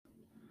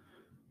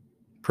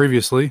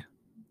Previously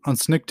on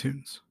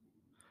Snicktoons,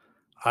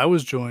 I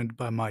was joined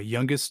by my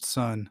youngest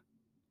son,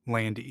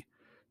 Landy,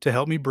 to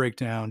help me break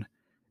down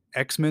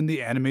X-Men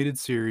the Animated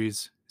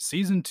Series,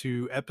 Season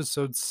 2,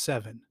 Episode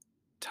 7,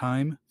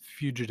 Time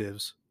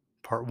Fugitives,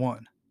 Part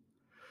 1.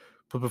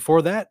 But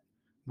before that,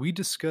 we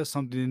discussed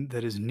something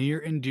that is near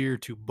and dear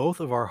to both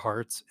of our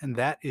hearts, and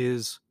that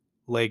is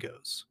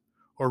Legos.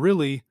 Or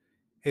really,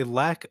 a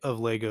lack of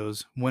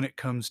Legos when it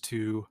comes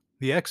to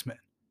the X-Men.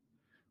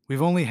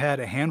 We've only had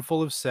a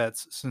handful of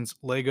sets since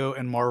LEGO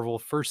and Marvel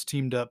first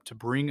teamed up to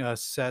bring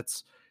us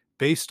sets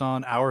based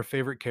on our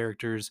favorite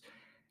characters,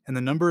 and the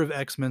number of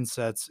X-Men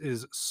sets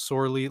is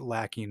sorely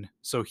lacking.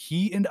 So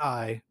he and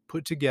I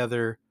put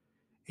together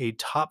a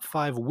top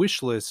 5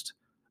 wish list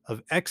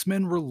of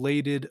X-Men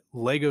related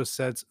LEGO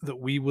sets that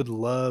we would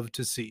love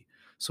to see.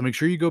 So make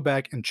sure you go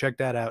back and check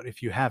that out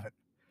if you haven't.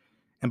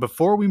 And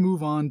before we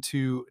move on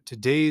to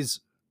today's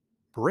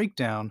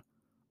breakdown,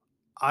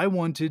 I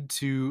wanted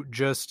to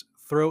just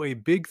throw a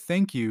big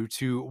thank you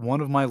to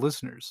one of my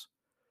listeners.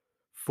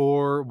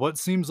 For what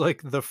seems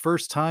like the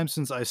first time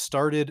since I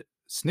started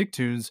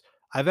Snicktoons,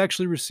 I've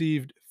actually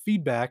received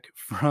feedback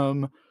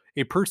from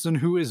a person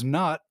who is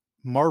not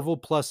Marvel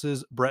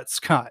Plus's Brett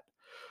Scott.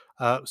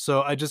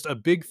 So I just a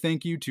big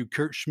thank you to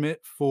Kurt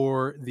Schmidt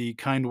for the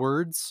kind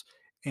words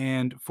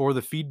and for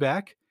the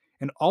feedback.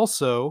 And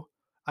also,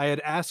 I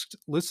had asked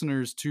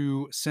listeners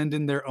to send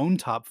in their own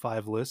top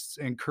 5 lists,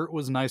 and Kurt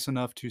was nice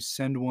enough to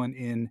send one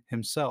in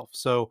himself.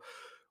 So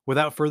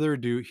without further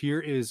ado, here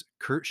is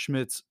Kurt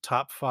Schmidt's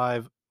top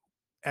 5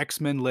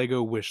 X-Men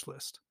Lego wish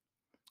list.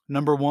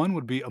 Number 1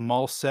 would be a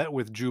mall set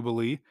with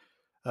Jubilee.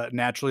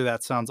 Naturally,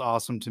 that sounds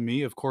awesome to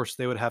me. Of course,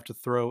 they would have to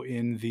throw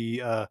in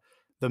the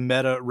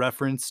meta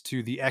reference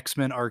to the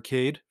X-Men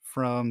arcade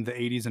from the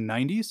 80s and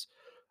 90s.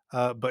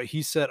 But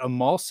he said a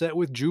mall set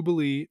with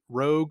Jubilee,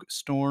 Rogue,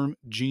 Storm,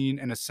 Jean,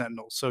 and a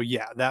Sentinel. So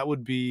yeah, that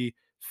would be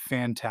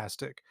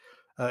fantastic.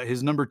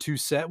 His number 2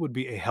 set would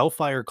be a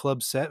Hellfire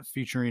Club set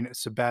featuring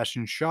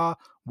Sebastian Shaw,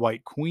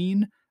 White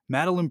Queen,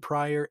 Madeline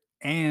Pryor,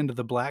 and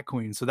the Black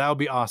Queen. So that would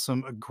be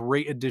awesome. A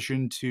great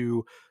addition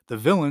to the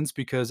villains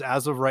because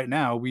as of right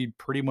now, we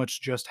pretty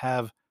much just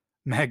have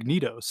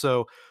Magneto.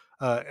 So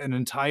an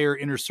entire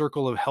inner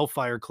circle of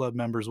Hellfire Club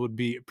members would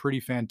be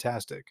pretty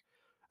fantastic.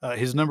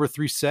 His number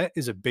 3 set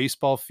is a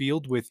baseball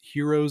field with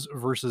heroes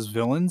versus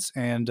villains,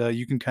 and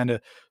you can kind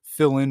of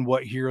fill in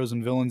what heroes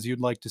and villains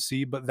you'd like to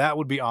see, but that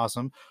would be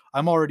awesome.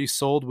 I'm already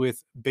sold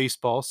with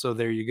baseball, so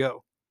there you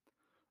go.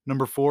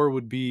 Number 4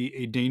 would be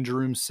a Danger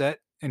Room set,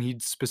 and he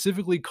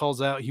specifically calls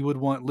out he would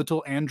want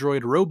little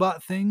android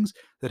robot things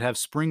that have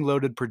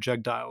spring-loaded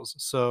projectiles.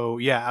 So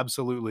yeah,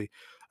 absolutely.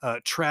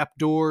 Trap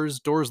doors,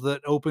 doors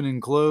that open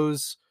and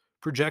close,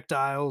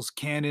 projectiles,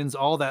 cannons,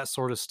 all that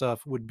sort of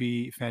stuff would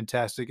be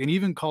fantastic. And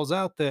even calls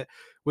out that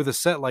with a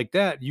set like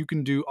that, you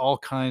can do all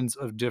kinds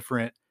of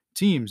different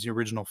teams. The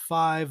original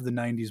 5, the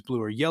 90s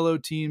blue or yellow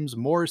teams,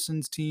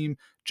 Morrison's team,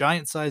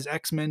 giant size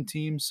X-Men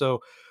team. So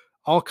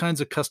all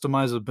kinds of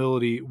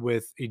customizability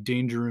with a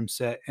Danger Room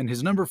set. And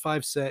his number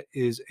 5 set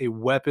is a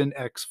Weapon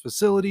X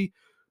facility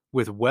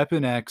with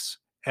Weapon X,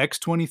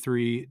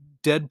 X-23,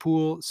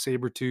 Deadpool,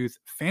 Sabretooth,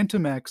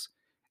 Phantom X,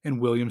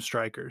 and William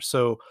Stryker.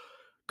 So,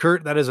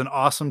 Kurt, that is an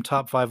awesome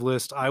top 5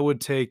 list. I would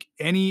take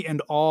any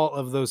and all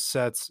of those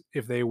sets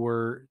if they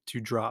were to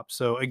drop.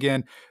 So,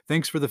 again,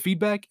 thanks for the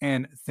feedback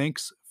and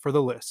thanks for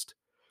the list.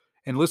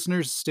 And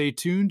listeners, stay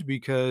tuned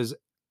because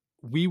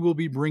we will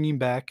be bringing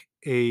back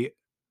a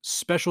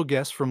special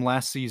guest from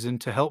last season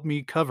to help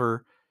me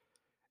cover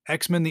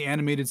X-Men the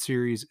Animated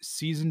Series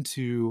Season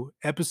 2,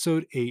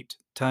 Episode 8,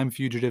 Time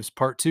Fugitives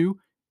Part 2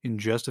 in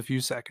just a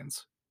few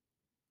seconds.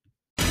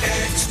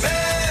 X-Men,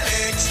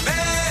 X-Men,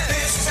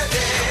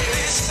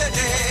 it's the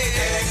day,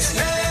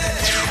 X-Men,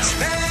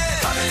 X-Men,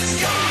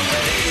 let's go.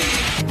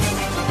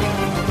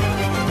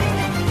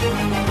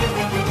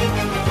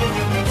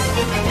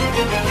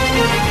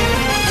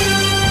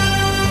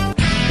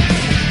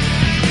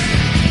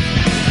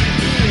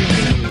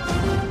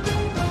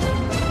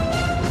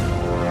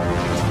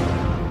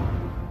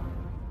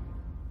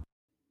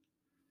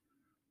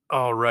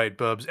 All right,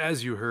 Bubs,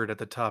 as you heard at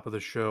the top of the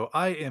show,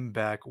 I am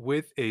back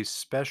with a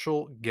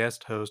special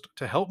guest host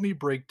to help me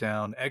break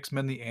down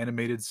X-Men the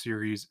Animated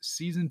Series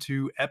Season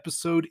 2,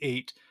 Episode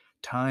 8,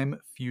 Time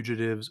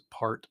Fugitives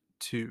Part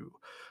 2.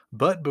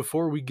 But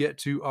before we get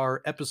to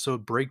our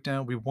episode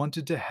breakdown, we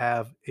wanted to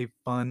have a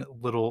fun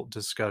little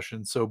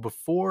discussion. So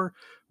before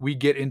we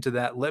get into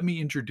that, let me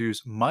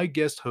introduce my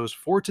guest host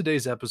for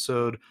today's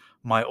episode,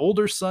 my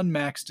older son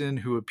Maxton,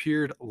 who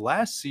appeared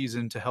last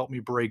season to help me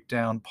break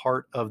down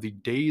part of the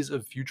Days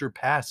of Future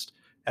Past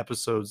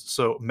episodes.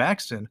 So,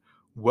 Maxton,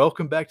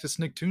 welcome back to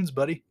Snicktoons,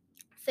 buddy.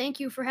 Thank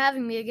you for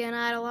having me again.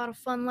 I had a lot of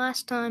fun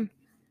last time.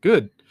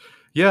 Good.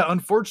 Yeah,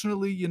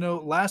 unfortunately,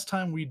 last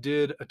time we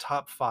did a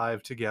top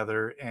 5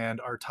 together,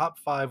 and our top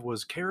 5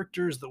 was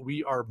characters that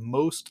we are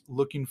most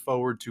looking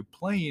forward to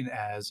playing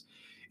as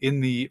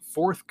in the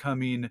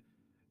forthcoming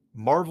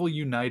Marvel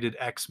United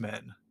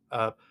X-Men.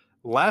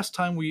 Last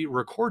time we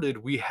recorded,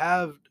 we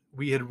had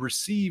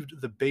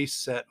received the base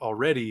set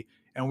already,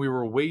 and we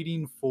were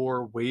waiting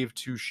for Wave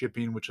 2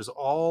 shipping, which is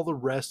all the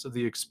rest of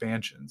the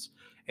expansions.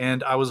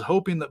 And I was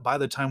hoping that by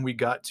the time we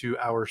got to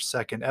our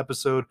second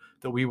episode,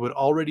 that we would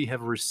already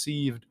have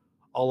received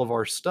all of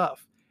our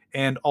stuff.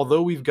 And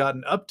although we've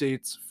gotten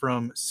updates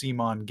from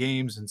CMON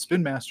Games and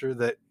Spin Master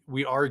that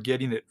we are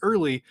getting it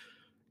early,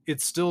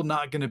 it's still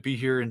not going to be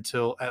here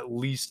until at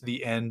least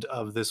the end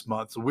of this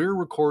month. So we're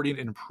recording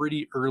in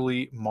pretty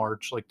early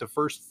March, like the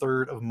first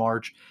third of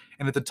March.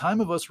 And at the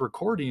time of us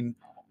recording,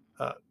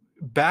 uh,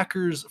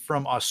 backers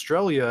from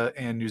Australia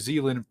and New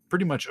Zealand,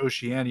 pretty much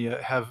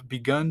Oceania, have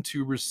begun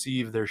to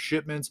receive their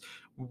shipments.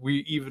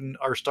 We even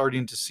are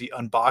starting to see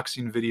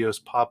unboxing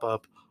videos pop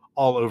up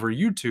all over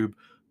YouTube.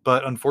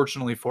 But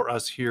unfortunately for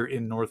us here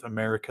in North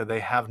America,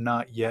 they have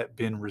not yet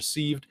been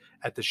received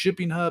at the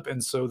shipping hub.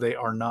 And so they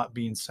are not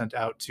being sent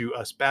out to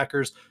us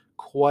backers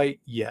quite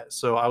yet.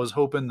 So I was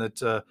hoping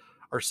that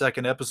our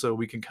second episode,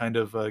 we can kind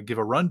of give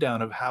a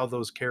rundown of how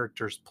those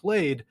characters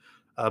played,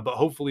 but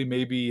hopefully,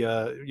 maybe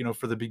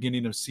for the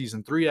beginning of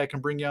season 3, I can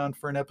bring you on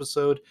for an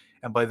episode,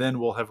 and by then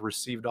we'll have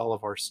received all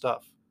of our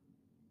stuff.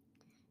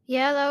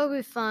 Yeah, that would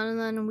be fun, and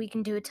then we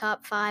can do a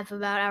top 5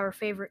 about our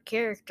favorite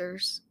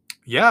characters.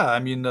 Yeah, I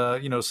mean,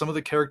 some of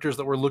the characters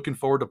that we're looking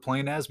forward to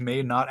playing as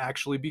may not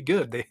actually be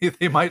good.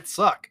 They might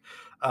suck.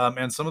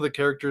 And some of the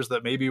characters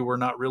that maybe we're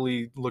not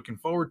really looking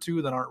forward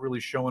to, that aren't really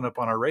showing up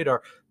on our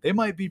radar, they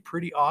might be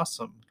pretty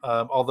awesome.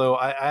 Although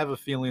I have a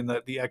feeling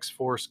that the X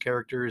Force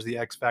characters, the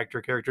X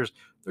Factor characters,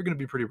 they're going to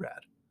be pretty rad.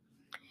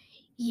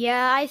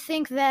 Yeah, I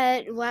think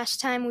that last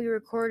time we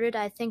recorded,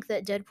 I think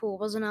that Deadpool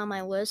wasn't on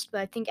my list,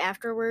 but I think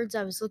afterwards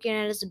I was looking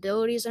at his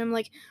abilities and I'm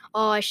like,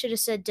 oh, I should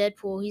have said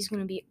Deadpool. He's going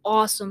to be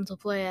awesome to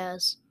play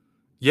as.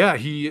 Yeah,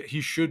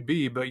 he should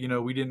be, but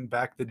we didn't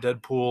back the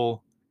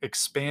Deadpool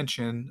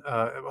expansion.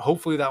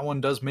 Hopefully that one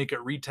does make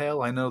it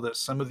retail. I know that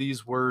some of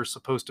these were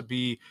supposed to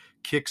be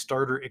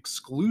Kickstarter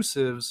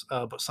exclusives,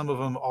 but some of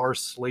them are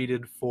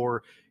slated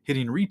for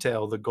hitting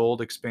retail. The gold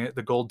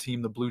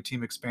team, the blue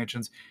team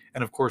expansions,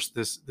 and of course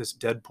this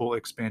Deadpool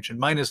expansion,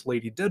 minus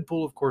Lady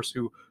Deadpool, of course,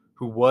 who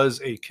was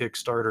a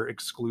Kickstarter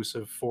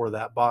exclusive for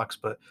that box,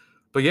 but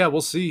yeah,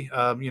 we'll see.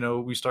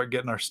 We start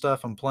getting our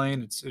stuff. I'm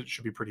playing. It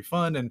should be pretty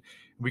fun, and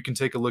we can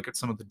take a look at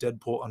some of the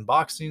Deadpool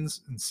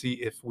unboxings and see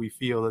if we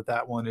feel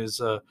that one is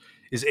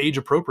age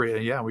appropriate.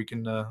 And yeah, we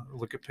can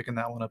look at picking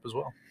that one up as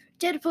well.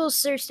 Deadpool's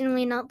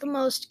certainly not the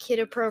most kid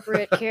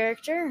appropriate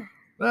character.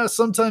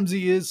 Sometimes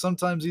he is,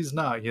 sometimes he's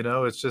not.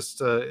 It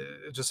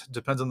just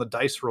depends on the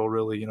dice roll,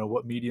 really.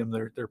 What medium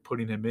they're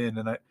putting him in,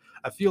 and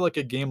I feel like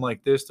a game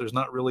like this, there's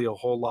not really a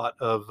whole lot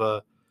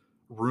of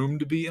room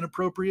to be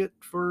inappropriate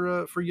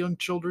for young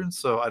children.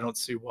 So I don't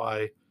see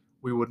why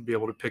we wouldn't be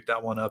able to pick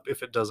that one up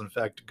if it does in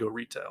fact go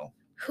retail.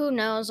 Who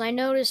knows? I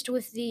noticed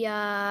with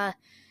the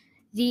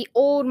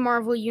old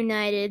Marvel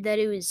United that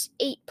it was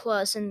 8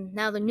 plus, and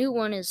now the new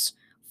one is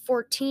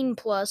 14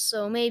 plus.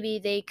 So maybe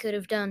they could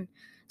have done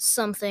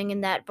something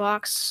in that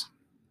box.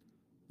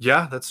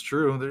 Yeah, that's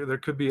true. There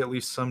could be at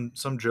least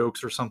some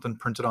jokes or something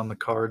printed on the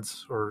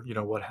cards, or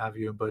what have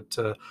you. But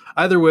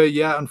either way,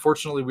 yeah.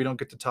 Unfortunately, we don't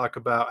get to talk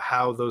about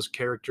how those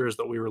characters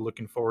that we were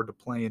looking forward to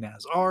playing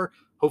as are.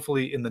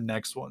 Hopefully, in the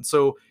next one.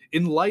 So,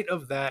 in light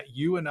of that,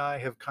 you and I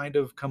have kind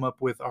of come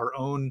up with our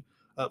own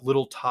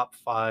little top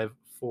 5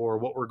 for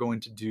what we're going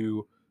to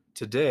do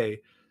today.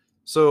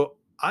 So,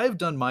 I've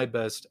done my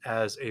best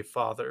as a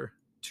father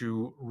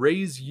to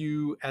raise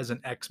you as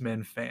an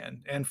X-Men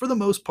fan, and for the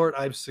most part,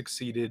 I've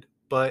succeeded,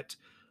 but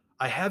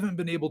I haven't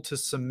been able to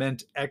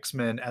cement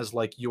X-Men as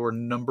like your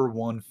number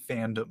one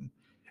fandom.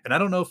 And I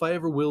don't know if I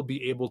ever will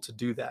be able to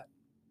do that.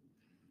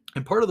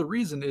 And part of the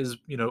reason is,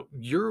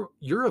 you're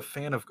a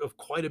fan of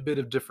quite a bit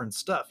of different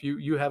stuff.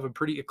 You have a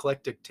pretty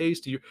eclectic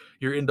taste.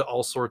 You're into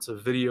all sorts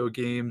of video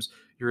games,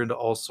 you're into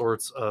all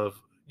sorts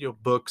of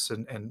books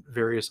and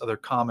various other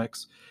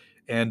comics.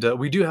 And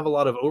we do have a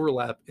lot of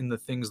overlap in the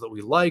things that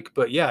we like,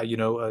 but yeah,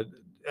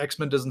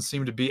 X-Men doesn't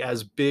seem to be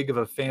as big of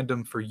a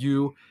fandom for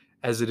you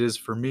as it is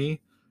for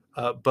me.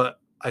 But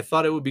I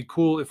thought it would be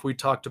cool if we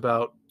talked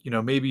about,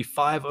 maybe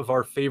 5 of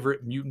our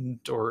favorite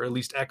mutant or at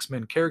least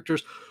X-Men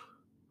characters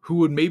who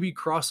would maybe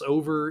cross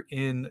over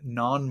in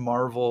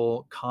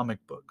non-Marvel comic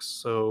books.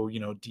 So,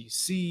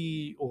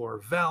 DC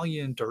or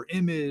Valiant or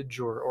Image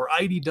or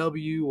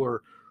IDW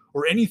or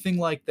anything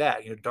like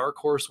that, Dark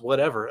Horse,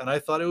 whatever. And I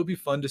thought it would be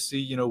fun to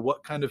see,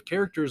 what kind of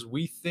characters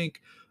we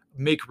think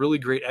make really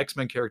great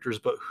X-Men characters,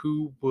 but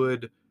who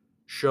would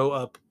show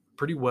up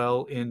pretty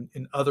well in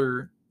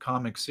other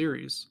comic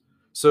series.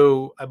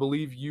 So I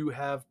believe you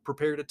have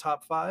prepared a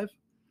top 5.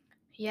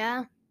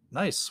 Yeah.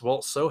 Nice.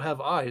 Well, so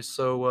have I.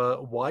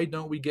 So why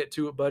don't we get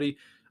to it, buddy?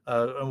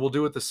 And we'll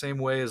do it the same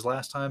way as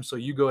last time. So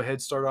you go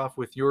ahead, start off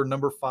with your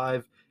number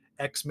 5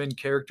 X-Men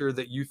character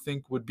that you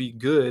think would be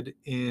good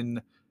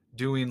in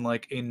doing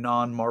like a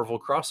non-Marvel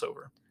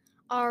crossover.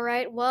 All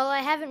right. Well, I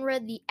haven't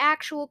read the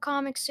actual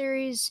comic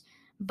series,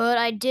 but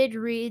I did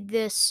read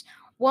this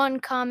one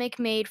comic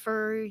made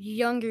for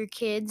younger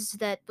kids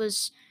that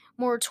was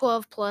more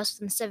 12 plus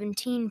than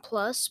 17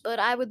 plus. But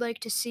I would like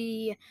to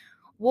see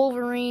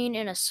Wolverine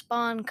in a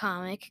Spawn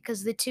comic,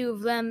 because the two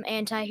of them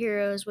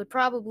anti-heroes would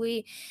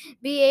probably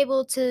be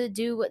able to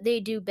do what they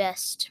do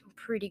best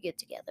pretty good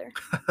together.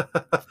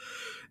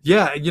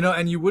 Yeah,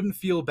 and you wouldn't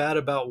feel bad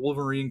about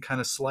Wolverine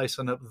kind of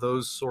slicing up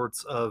those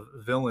sorts of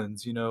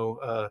villains,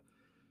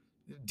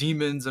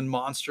 demons and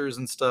monsters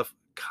and stuff,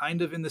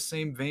 kind of in the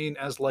same vein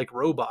as like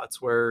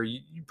robots, where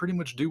you pretty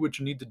much do what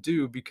you need to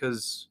do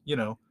because,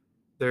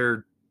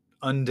 they're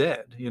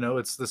undead.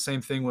 It's the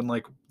same thing when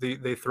like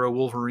they throw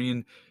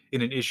Wolverine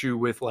in an issue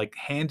with like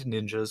hand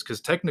ninjas, because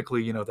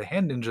technically, the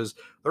hand ninjas,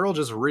 they're all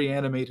just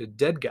reanimated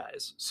dead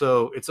guys.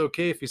 So it's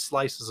okay if he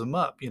slices them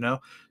up.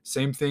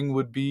 Same thing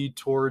would be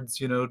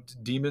towards,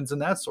 demons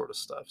and that sort of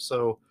stuff.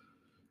 So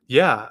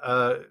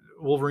yeah,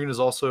 Wolverine is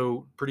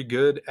also pretty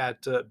good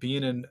at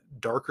being in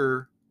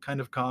darker kind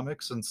of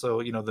comics, and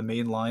so the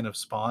main line of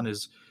Spawn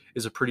is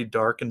a pretty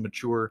dark and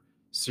mature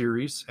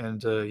series,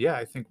 and yeah,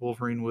 I think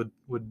Wolverine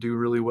would do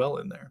really well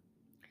in there.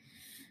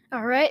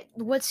 All right,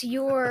 what's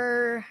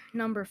your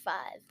number 5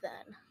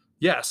 then?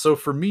 Yeah, so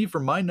for me, for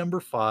my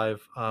number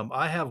five,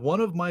 I have one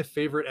of my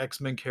favorite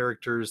X-Men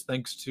characters,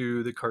 thanks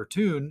to the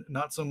cartoon,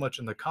 not so much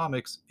in the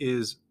comics,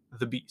 is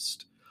the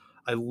Beast.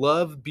 I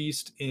love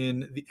Beast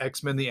in the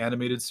X-Men the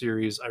animated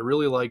series. I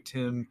really liked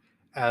him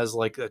as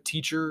like a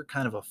teacher,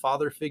 kind of a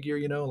father figure,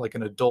 like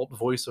an adult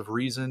voice of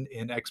reason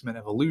in X-Men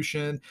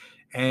Evolution.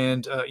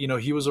 And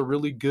he was a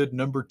really good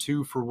number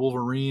two for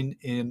Wolverine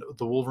in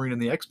the Wolverine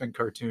and the X-Men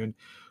cartoon.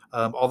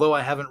 Although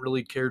I haven't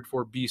really cared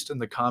for Beast in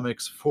the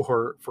comics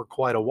for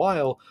quite a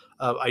while,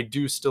 I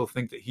do still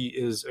think that he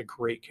is a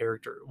great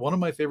character. One of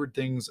my favorite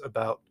things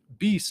about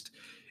Beast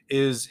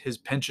is his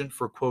penchant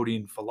for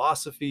quoting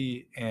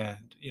philosophy and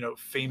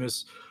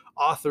famous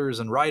authors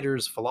and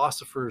writers,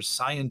 philosophers,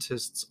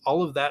 scientists,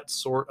 all of that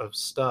sort of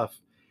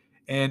stuff.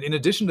 And in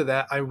addition to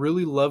that, I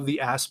really love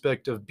the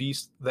aspect of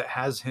Beast that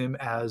has him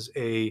as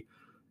a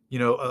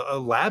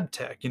lab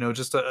tech,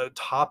 just a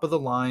top of the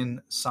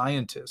line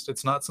scientist.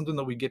 It's not something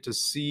that we get to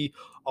see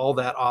all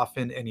that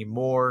often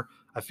anymore.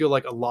 I feel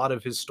like a lot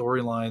of his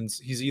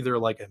storylines, he's either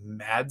like a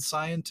mad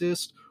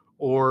scientist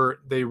or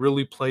they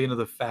really play into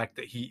the fact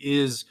that he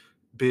is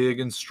big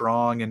and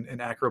strong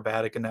and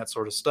acrobatic and that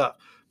sort of stuff.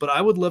 But I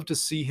would love to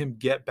see him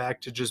get back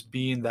to just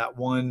being that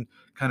one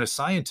kind of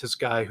scientist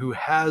guy who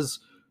has,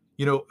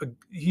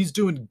 he's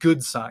doing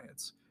good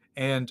science.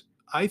 And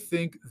I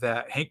think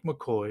that Hank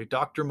McCoy,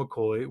 Dr.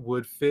 McCoy,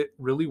 would fit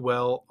really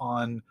well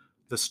on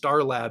the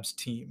Star Labs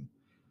team.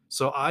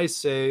 So I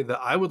say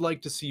that I would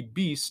like to see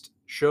Beast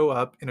show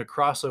up in a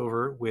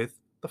crossover with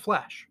The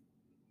Flash.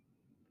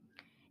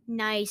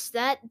 Nice.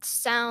 That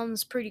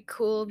sounds pretty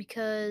cool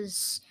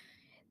because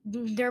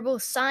they're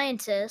both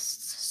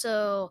scientists,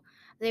 so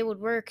they would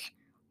work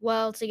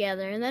well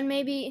together. And then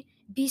maybe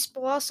Beast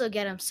will also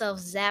get himself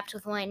zapped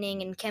with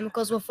lightning and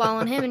chemicals will fall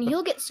on him and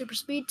he'll get super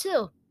speed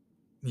too.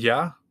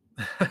 Yeah,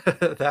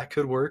 that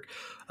could work.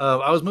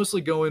 I was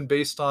mostly going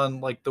based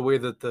on like the way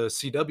that the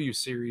CW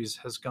series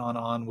has gone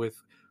on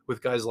with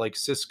guys like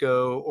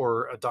Cisco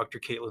or Dr.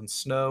 Caitlin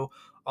Snow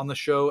on the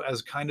show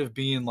as kind of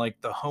being like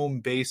the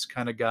home base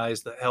kind of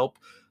guys that help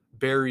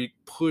Barry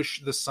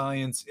push the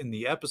science in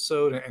the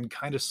episode and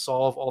kind of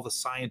solve all the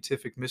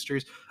scientific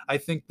mysteries. I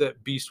think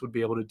that Beast would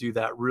be able to do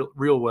that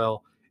real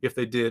well if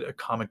they did a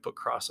comic book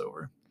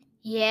crossover.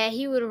 Yeah,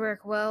 he would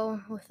work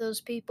well with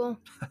those people.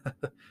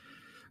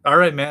 All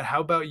right, Matt,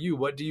 how about you?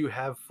 What do you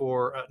have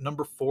for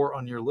number four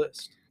on your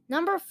list?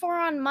 Number 4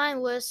 on my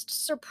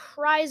list,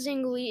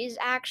 surprisingly, is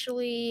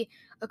actually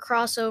a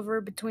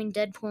crossover between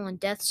Deadpool and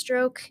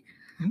Deathstroke.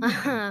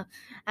 Hmm.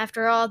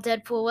 After all,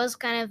 Deadpool was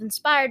kind of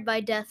inspired by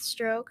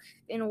Deathstroke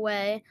in a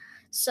way.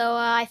 So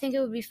I think it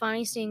would be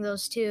funny seeing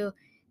those two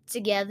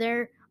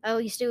together. At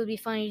least it would be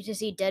funny to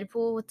see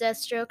Deadpool with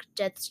Deathstroke.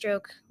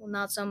 Deathstroke, well,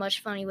 not so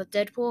much funny with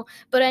Deadpool.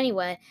 But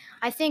anyway,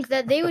 I think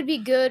that they would be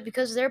good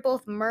because they're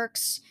both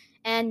mercs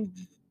and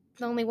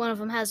only one of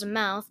them has a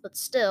mouth, but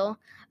still.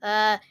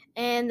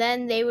 And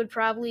then they would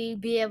probably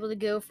be able to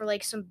go for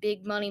like some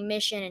big money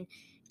mission and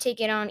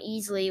take it on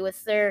easily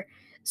with their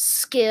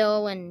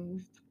skill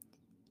and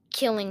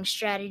killing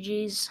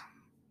strategies.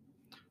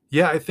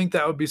 Yeah, I think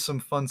that would be some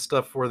fun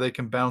stuff where they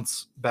can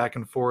bounce back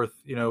and forth.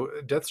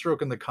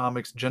 Deathstroke in the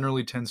comics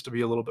generally tends to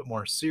be a little bit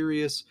more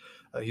serious.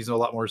 He's a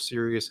lot more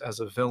serious as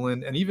a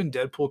villain, and even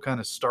Deadpool kind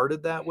of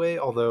started that way.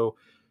 Although,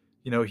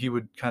 he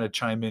would kind of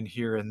chime in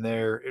here and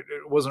there.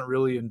 It wasn't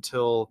really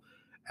until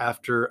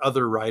after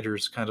other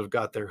writers kind of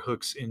got their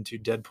hooks into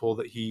Deadpool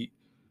that he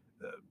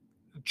uh,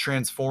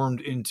 transformed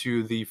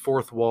into the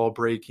fourth wall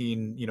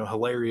breaking,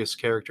 hilarious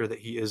character that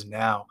he is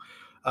now.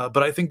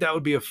 But I think that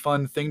would be a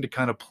fun thing to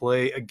kind of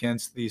play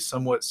against the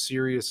somewhat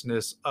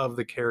seriousness of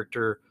the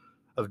character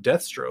of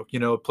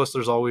Deathstroke. Plus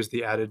there's always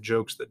the added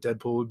jokes that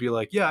Deadpool would be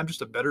like, "Yeah, I'm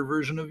just a better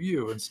version of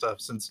you" and stuff.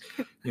 Since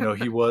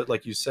he was,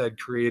 like you said,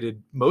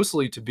 created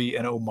mostly to be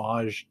an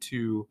homage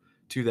to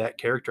that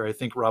character. I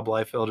think Rob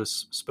Liefeld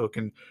has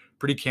spoken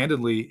pretty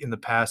candidly in the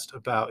past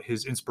about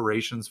his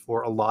inspirations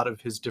for a lot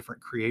of his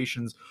different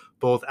creations,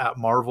 both at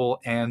Marvel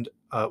and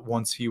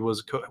once he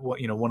was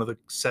one of the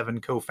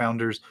seven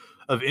co-founders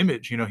of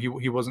Image.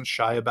 He wasn't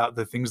shy about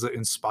the things that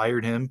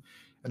inspired him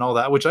and all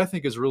that, which I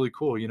think is really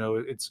cool.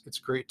 It's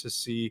great to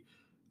see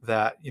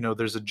that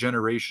there's a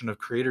generation of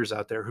creators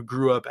out there who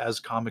grew up as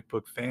comic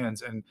book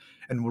fans and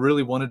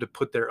really wanted to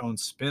put their own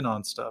spin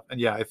on stuff. And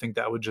yeah, I think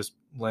that would just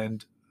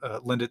lend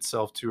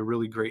itself to a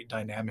really great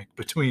dynamic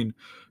between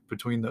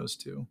those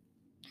two.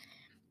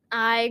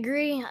 I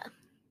agree.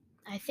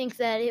 I think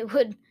that it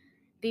would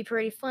be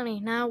pretty funny.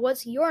 Now,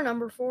 what's your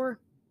number 4?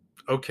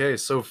 Okay,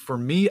 so for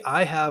me,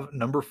 I have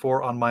number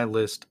 4 on my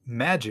list,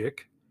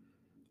 Magic,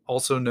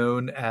 also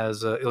known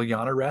as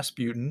Ilyana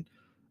Rasputin.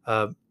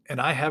 And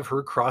I have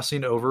her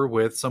crossing over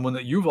with someone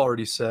that you've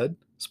already said,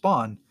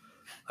 Spawn.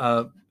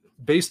 Uh,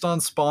 Based on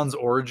Spawn's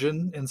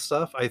origin and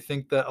stuff, I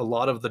think that a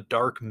lot of the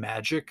dark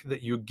magic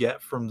that you get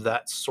from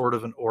that sort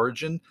of an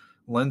origin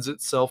lends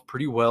itself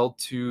pretty well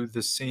to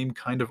the same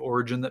kind of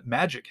origin that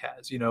Magic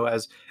has.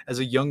 As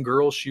a young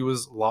girl, she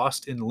was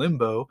lost in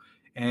limbo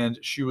and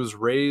she was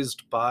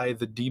raised by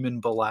the demon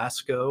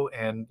Belasco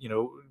and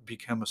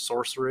become a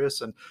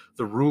sorceress and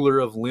the ruler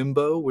of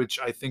Limbo, which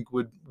I think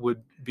would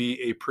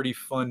be a pretty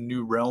fun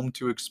new realm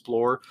to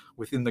explore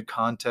within the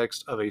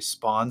context of a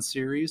Spawn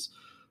series.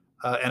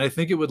 And I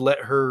think it would let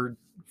her,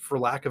 for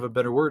lack of a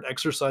better word,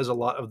 exercise a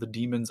lot of the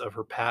demons of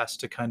her past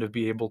to kind of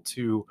be able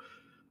to,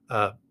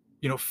 uh,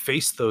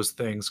 face those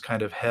things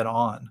kind of head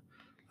on.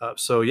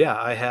 So yeah,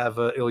 I have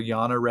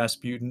Ilyana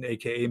Rasputin,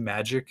 aka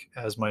Magic,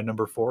 as my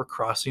number 4,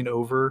 crossing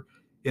over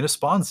in a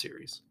Spawn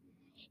series.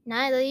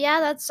 Neither, yeah,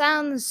 that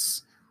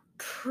sounds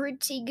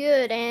pretty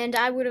good. And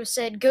I would have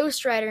said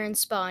Ghost Rider and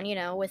Spawn,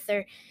 with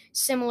their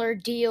similar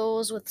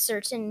deals with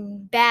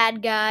certain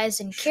bad guys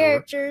and Sure.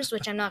 characters,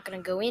 which I'm not going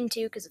to go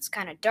into because it's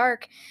kind of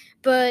dark.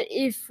 But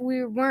if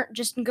we weren't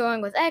just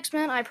going with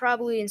X-Men, I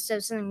probably, instead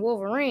of saying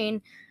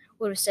Wolverine,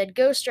 would have said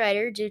Ghost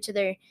Rider due to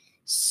their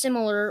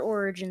similar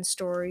origin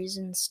stories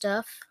and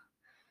stuff.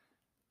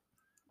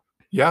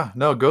 Yeah,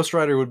 no, Ghost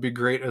Rider would be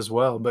great as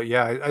well. But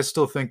yeah, I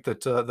still think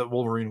that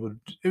Wolverine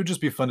it would just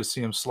be fun to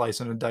see him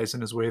slicing and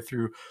dicing his way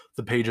through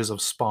the pages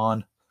of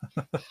Spawn.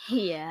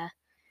 Yeah,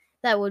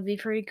 that would be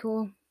pretty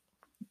cool.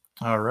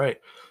 All right.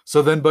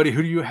 So then, buddy,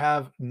 who do you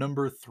have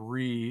number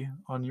 3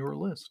 on your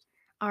list?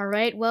 All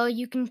right, well,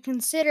 you can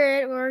consider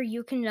it or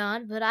you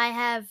cannot, but I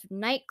have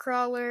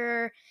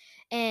Nightcrawler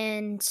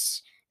and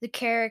the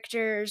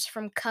characters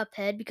from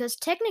Cuphead because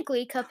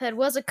technically Cuphead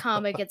was a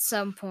comic at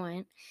some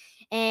point,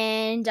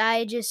 and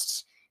I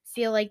just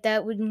feel like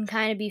that would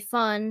kind of be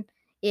fun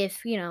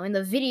if, in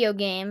the video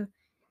game,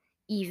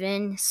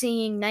 even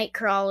seeing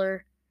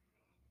Nightcrawler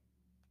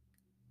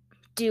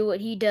do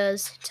what he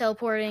does,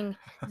 teleporting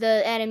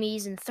the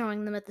enemies and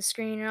throwing them at the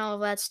screen and all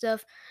of that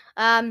stuff.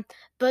 Um,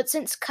 but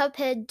since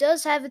Cuphead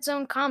does have its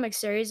own comic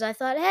series, I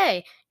thought,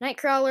 hey,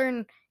 Nightcrawler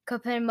and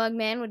Cuphead and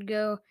Mugman would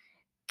go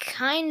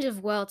kind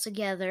of well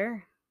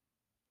together.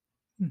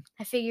 Hmm.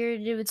 I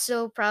figured it would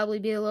still probably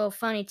be a little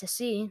funny to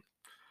see.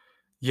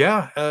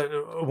 Yeah,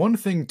 one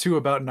thing too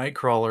about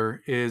Nightcrawler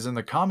is in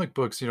the comic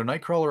books,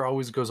 Nightcrawler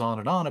always goes on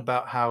and on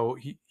about how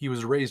he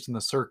was raised in the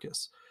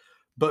circus.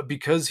 But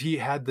because he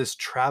had this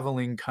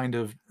traveling kind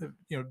of,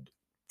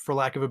 for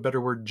lack of a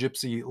better word,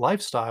 gypsy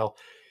lifestyle,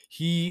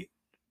 he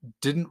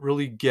didn't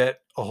really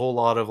get a whole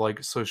lot of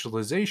like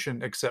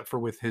socialization except for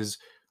with his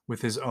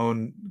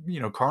own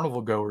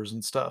carnival goers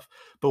and stuff.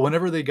 But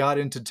whenever they got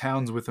into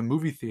towns with a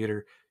movie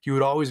theater, he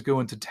would always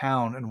go into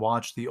town and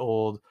watch the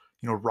old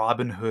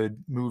Robin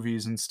Hood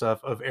movies and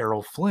stuff of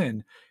Errol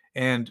Flynn.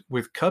 And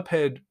with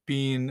Cuphead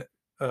being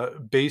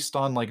based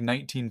on like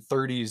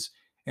 1930s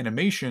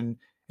animation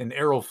and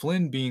Errol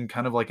Flynn being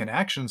kind of like an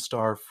action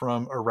star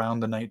from around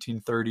the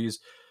 1930s,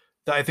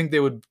 I think they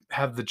would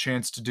have the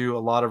chance to do a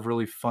lot of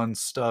really fun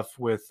stuff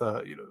with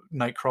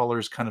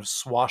Nightcrawler's kind of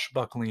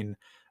swashbuckling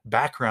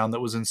background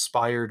that was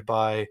inspired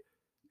by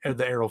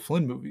the Errol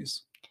Flynn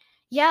movies.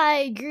 Yeah, I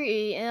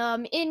agree.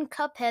 In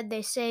Cuphead,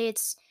 they say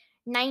it's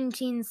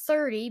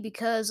 1930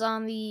 because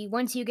on the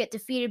once you get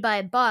defeated by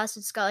a boss,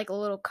 it's got like a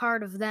little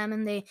card of them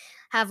and they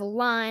have a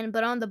line,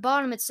 but on the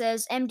bottom it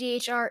says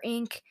MDHR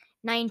Inc.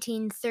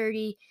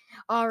 1930,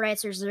 all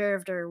rights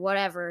reserved or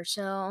whatever.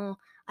 So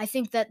I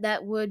think that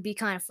that would be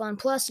kind of fun.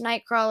 Plus,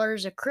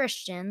 Nightcrawler's a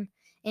Christian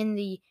in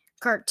the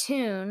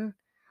cartoon,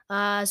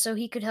 so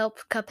he could help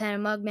Cuphead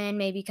and Mugman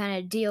maybe kind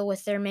of deal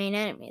with their main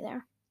enemy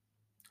there.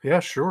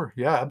 Yeah, sure.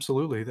 Yeah,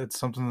 absolutely. That's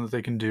something that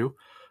they can do.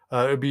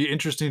 It'd be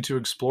interesting to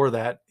explore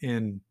that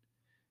in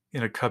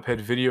a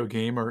Cuphead video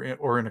game or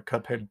in a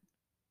Cuphead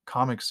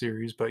comic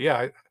series. But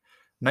yeah,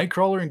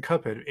 Nightcrawler and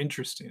Cuphead,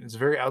 interesting. It's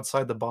very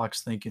outside the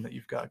box thinking that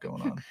you've got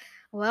going on.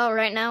 Well,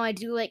 right now I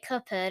do like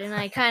Cuphead, and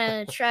I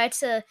kind of try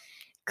to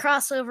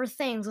cross over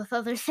things with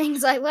other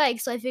things I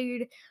like. So I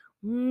figured,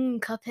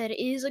 Cuphead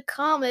is a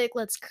comic.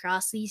 Let's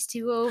cross these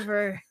two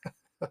over.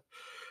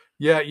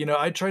 Yeah,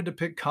 I tried to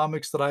pick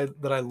comics that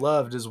I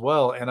loved as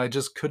well, and I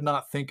just could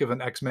not think of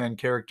an X-Men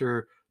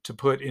character to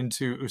put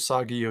into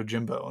Usagi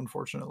Yojimbo,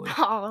 unfortunately.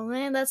 Oh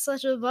man, that's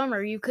such a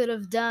bummer. You could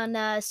have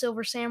done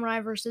Silver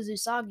Samurai versus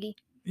Usagi,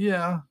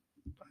 Yeah,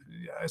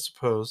 yeah, I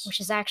suppose. which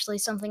is actually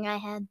something I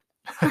had.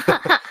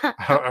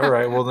 All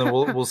right. Well, then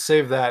we'll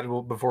save that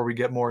before we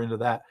get more into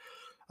that.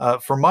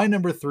 For my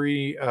number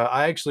three,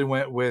 I actually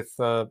went with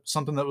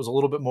something that was a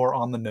little bit more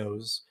on the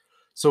nose.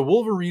 So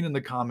Wolverine in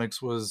the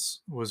comics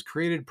was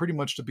created pretty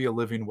much to be a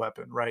living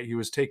weapon, right? He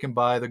was taken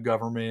by the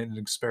government and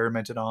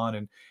experimented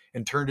on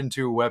and turned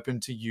into a weapon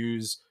to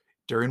use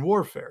during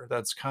warfare.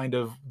 That's kind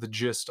of the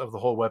gist of the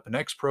whole Weapon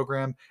X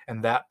program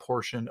and that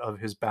portion of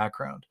his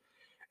background.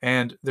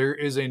 And there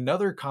is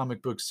another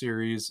comic book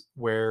series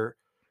where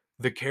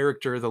the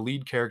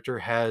lead character,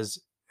 has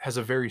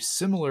a very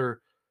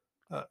similar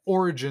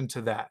origin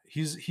to that.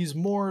 He's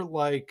more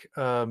like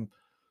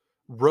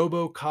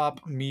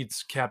RoboCop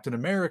meets Captain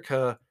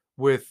America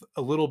with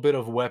a little bit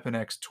of Weapon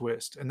X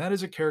twist, and that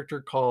is a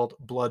character called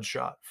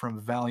Bloodshot from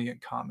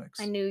Valiant I Comics.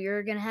 knew you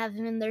were gonna have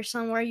him in there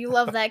somewhere. You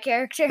love that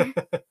character.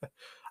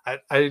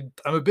 I'm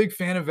a big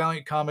fan of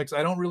Valiant Comics.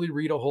 I don't really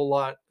read a whole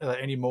lot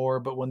anymore,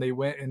 but when they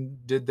went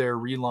and did their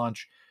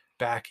relaunch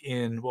back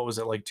in, what was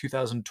it, like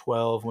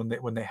 2012,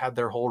 when they had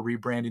their whole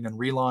rebranding and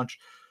relaunch,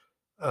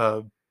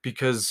 uh,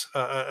 because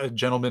a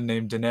gentleman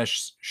named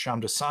Dinesh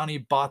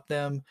Shamdasani bought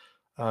them,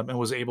 and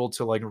was able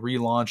to like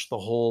relaunch the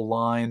whole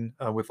line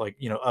with like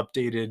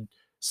updated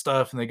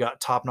stuff, and they got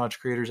top notch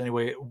creators.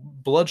 Anyway,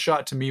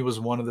 Bloodshot to me was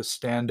one of the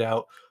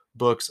standout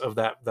books of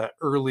that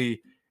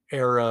early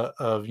era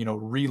of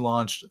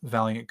relaunched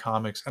Valiant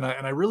Comics, and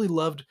I really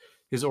loved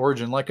his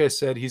origin. Like I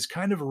said, he's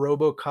kind of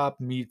RoboCop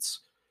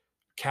meets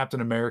Captain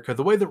America.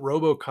 The way that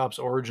RoboCop's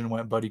origin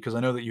went, buddy, because I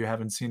know that you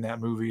haven't seen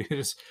that movie, it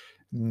is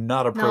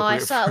not No, I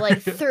appropriate saw it for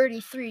like you.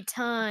 33 Oh,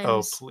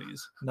 times.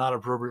 please. Not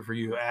appropriate for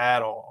you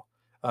at all.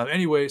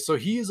 Anyway, so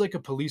he is like a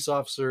police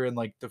officer in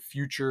like the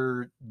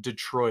future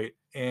Detroit,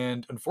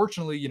 and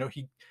unfortunately,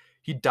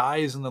 he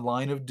dies in the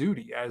line of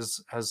duty,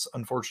 as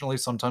unfortunately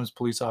sometimes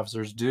police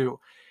officers do,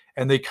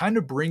 and they kind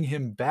of bring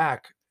him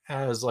back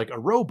as like a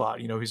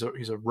robot. He's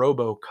a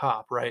Robo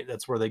Cop, right?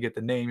 That's where they get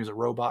the name. He's a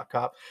robot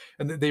cop,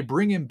 and they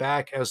bring him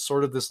back as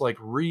sort of this like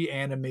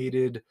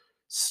reanimated,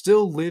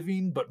 still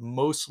living but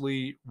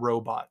mostly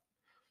robot.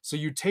 So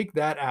you take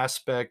that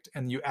aspect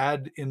and you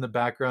add in the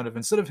background of,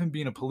 instead of him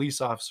being a police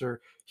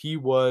officer, he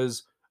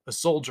was a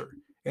soldier.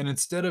 And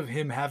instead of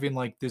him having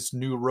like this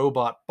new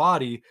robot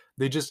body,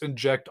 they just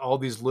inject all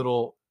these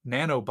little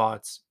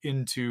nanobots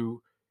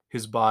into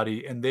his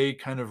body and they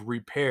kind of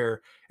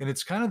repair. And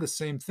it's kind of the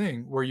same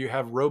thing where you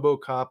have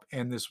RoboCop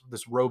and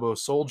this Robo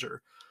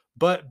soldier.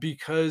 But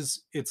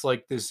because it's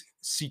like this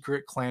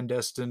secret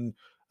clandestine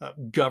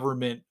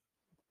government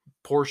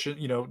portion,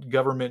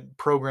 government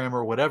program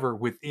or whatever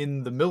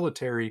within the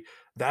military,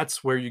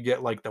 that's where you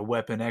get like the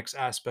Weapon X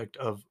aspect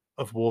of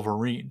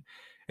Wolverine.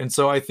 And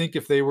so I think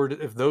if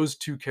those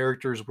two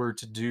characters were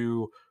to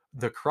do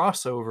the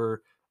crossover,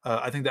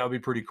 I think that would be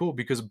pretty cool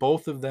because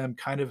both of them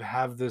kind of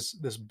have this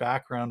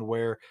background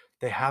where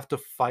they have to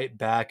fight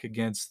back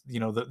against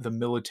the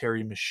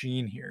military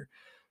machine here.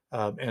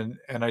 And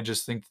I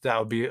just think that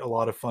would be a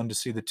lot of fun to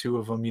see the two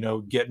of them,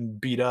 getting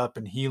beat up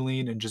and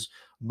healing and just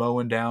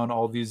mowing down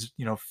all these,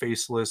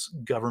 faceless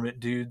government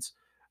dudes.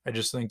 I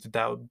just think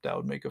that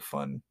would make a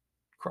fun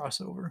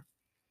crossover.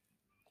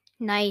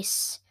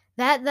 Nice.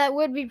 That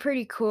would be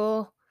pretty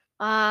cool.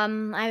 I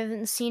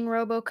haven't seen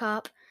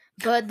RoboCop,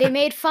 but they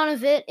made fun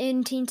of it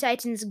in Teen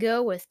Titans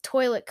Go with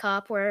Toilet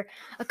Cop, where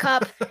a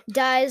cop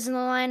dies in the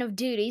line of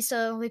duty,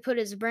 so they put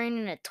his brain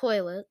in a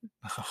toilet.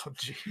 Oh,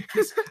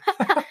 jeez.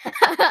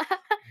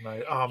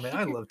 Oh man,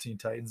 I love Teen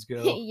Titans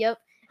Go. Yep.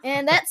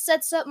 And that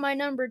sets up my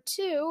number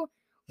two,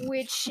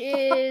 which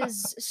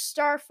is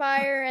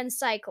Starfire and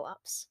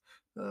Cyclops.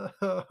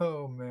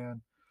 Oh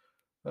man,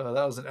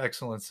 that was an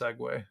excellent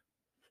segue.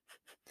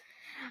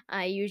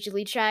 I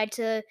usually try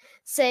to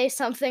say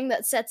something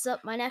that sets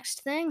up my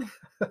next thing.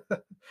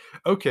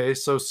 Okay,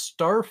 so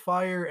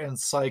Starfire and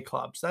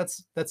Cyclops.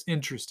 That's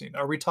interesting.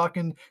 Are we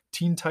talking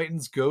Teen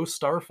Titans Go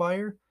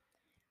Starfire?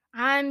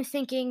 I'm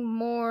thinking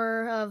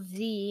more of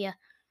the.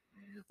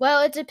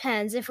 Well, it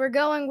depends. If we're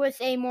going with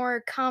a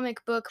more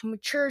comic book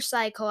mature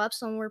Cyclops,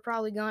 then we're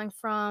probably going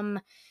from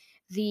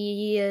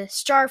the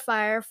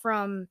Starfire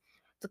from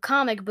the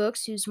comic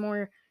books, who's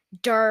more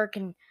dark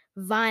and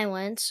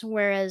violent.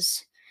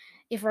 Whereas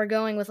if we're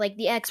going with like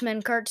the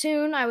X-Men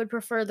cartoon, I would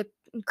prefer the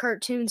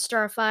cartoon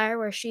Starfire,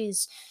 where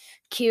she's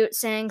cute,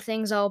 saying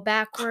things all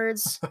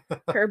backwards,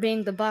 her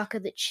being the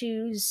Baka that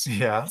chews.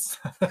 Yeah.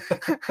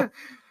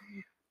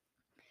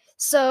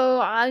 So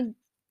I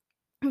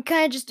it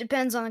kind of just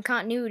depends on the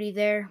continuity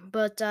there.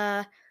 But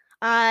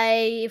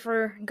I, if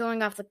we're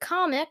going off the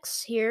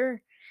comics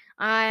here,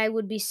 I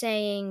would be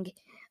saying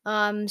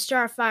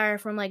Starfire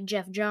from like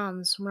Jeff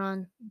Johns'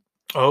 run.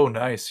 Oh,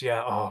 nice.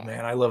 Yeah. Oh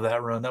man, I love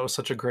that run. That was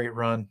such a great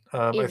run.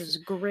 It was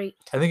great.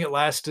 I think it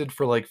lasted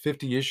for like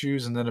 50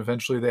 issues, and then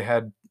eventually they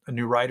had a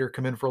new writer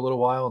come in for a little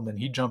while, and then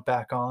he jumped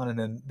back on, and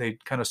then they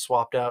kind of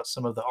swapped out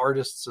some of the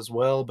artists as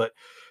well. But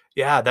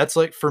yeah, that's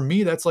like, for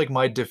me, that's like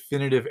my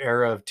definitive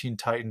era of Teen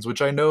Titans,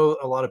 which I know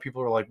a lot of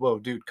people are like, "Whoa,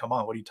 dude, come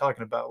on, what are you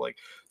talking about?" Like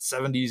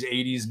 70s,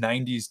 80s,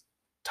 90s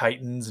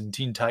Titans and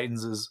Teen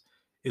Titans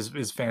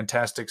is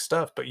fantastic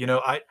stuff. But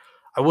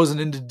I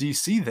wasn't into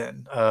DC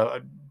then.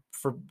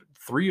 For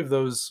three of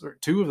those or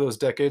two of those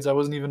decades, I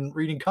wasn't even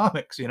reading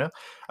comics.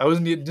 I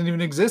wasn't it didn't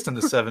even exist in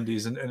the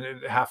 70s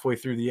and halfway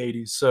through the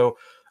 80s. So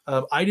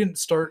I didn't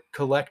start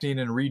collecting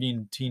and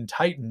reading Teen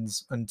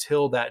Titans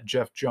until that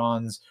Jeff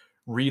Johns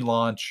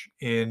relaunch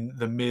in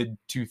the mid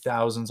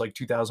 2000s, like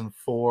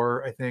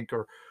 2004, I think,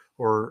 or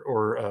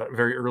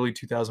very early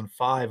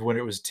 2005, when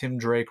it was Tim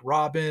Drake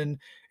Robin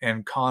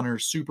and Connor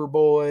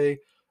Superboy,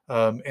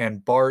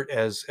 and Bart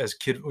as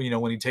Kid.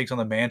 When he takes on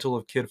the mantle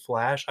of Kid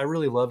Flash. I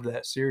really loved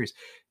that series.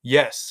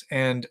 Yes,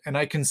 and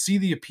I can see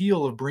the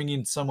appeal of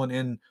bringing someone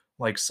in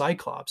like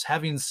Cyclops,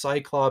 having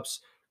Cyclops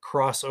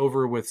cross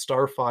over with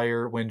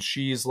Starfire when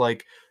she's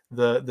like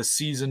the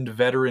seasoned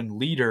veteran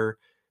leader,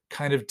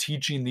 kind of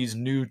teaching these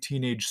new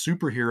teenage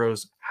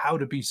superheroes how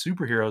to be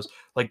superheroes.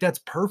 Like, that's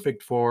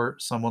perfect for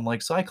someone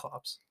like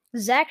Cyclops.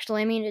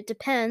 Exactly. I mean, it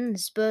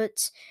depends,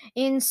 but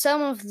in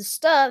some of the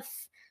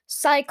stuff,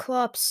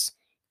 Cyclops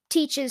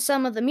teaches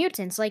some of the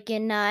mutants, like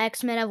in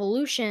X-Men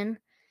Evolution,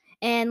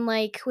 and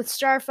like with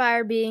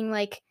Starfire being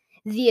like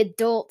the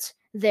adult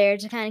there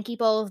to kind of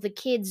keep all of the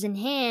kids in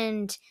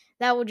hand,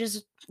 that would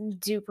just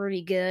do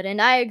pretty good.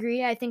 And I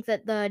agree. I think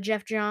that the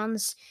Jeff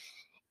Johns,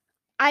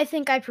 I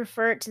think I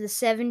prefer it to the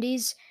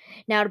 70s.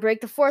 Now, to break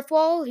the fourth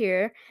wall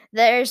here,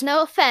 there's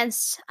no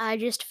offense. I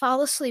just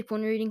fall asleep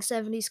when reading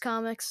 70s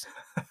comics.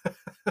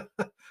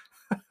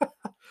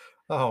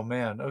 Oh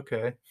man,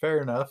 okay,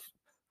 fair enough.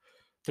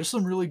 There's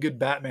some really good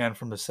Batman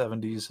from the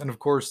 70s, and of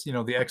course,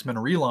 the X-Men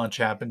relaunch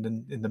happened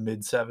in the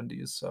mid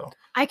 70s. So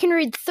I can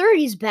read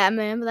 30s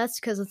Batman, but that's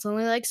because it's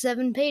only like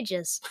 7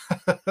 pages.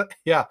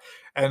 yeah,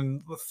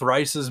 and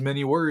thrice as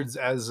many words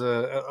as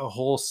a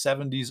whole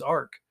 70s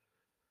arc.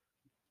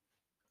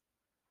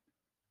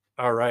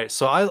 All right,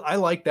 so I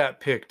like that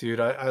pick, dude.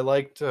 I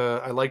liked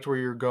where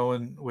you're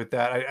going with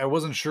that. I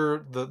wasn't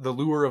sure the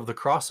lure of the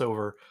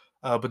crossover,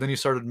 but then you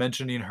started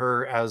mentioning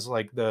her as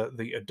like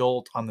the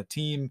adult on the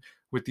team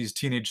with these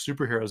teenage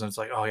superheroes, and it's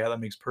like, oh yeah,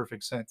 that makes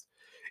perfect sense.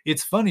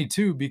 It's funny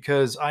too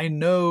because I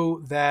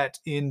know that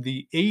in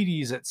the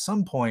 80s at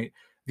some point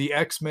the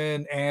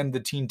X-Men and the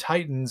Teen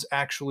Titans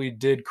actually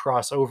did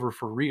cross over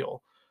for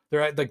real.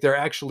 There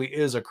actually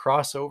is a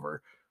crossover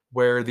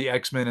where the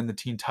X-Men and the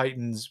Teen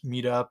Titans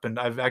meet up, and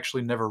I've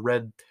actually never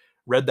read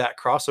that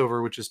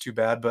crossover, which is too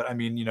bad. But I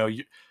mean,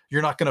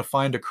 you're not going to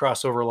find a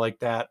crossover like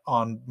that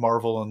on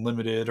Marvel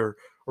Unlimited or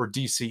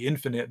DC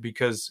Infinite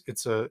because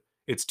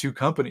it's two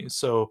companies,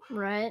 so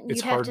Right?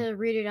 it's You'd have hard. to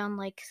read it on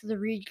like the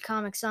Read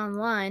Comics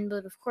Online,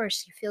 but of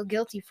course you feel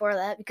guilty for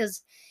that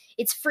because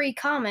it's free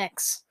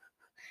comics.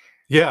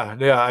 Yeah,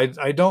 yeah,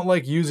 I don't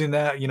like using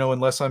that,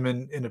 unless I'm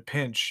in a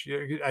pinch.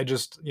 I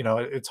just,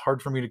 it's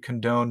hard for me to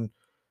condone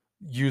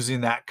using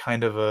that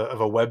kind of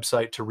a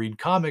website to read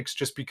comics,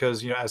 just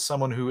because, as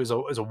someone who is a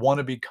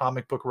wannabe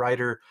comic book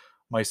writer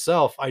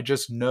myself, I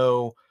just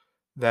know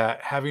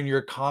that having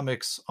your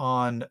comics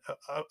on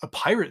a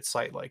pirate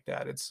site like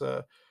that, it's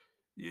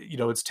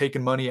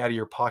taking money out of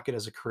your pocket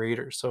as a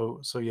creator. So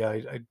yeah,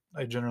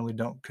 I generally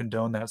don't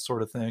condone that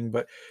sort of thing.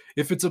 But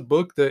if it's a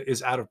book that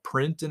is out of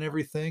print and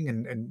everything,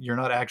 and you're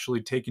not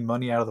actually taking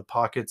money out of the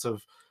pockets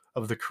of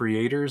the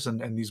creators,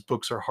 and these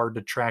books are hard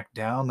to track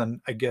down, then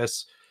I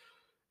guess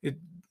it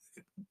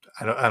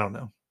I don't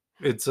know.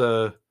 It's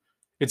a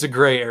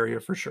gray area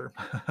for sure.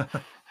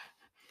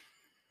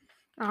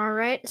 All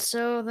right,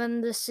 so then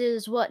this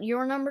is what,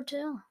 your number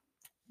two?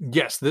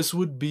 Yes, this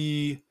would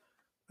be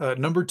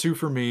number two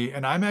for me,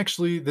 and I'm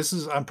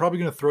probably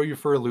going to throw you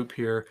for a loop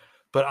here,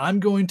 but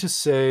I'm going to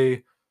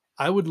say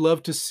I would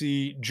love to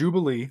see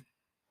Jubilee.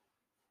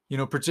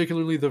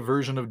 Particularly the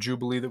version of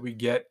Jubilee that we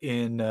get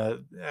in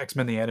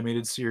X-Men the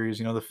Animated Series.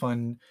 The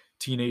fun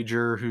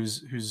teenager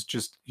who's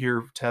just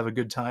here to have a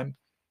good time.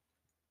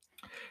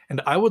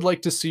 And I would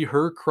like to see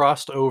her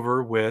crossed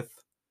over with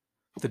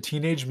the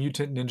Teenage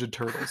Mutant Ninja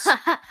Turtles.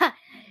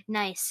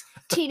 Nice.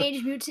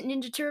 Teenage Mutant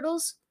Ninja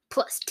Turtles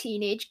plus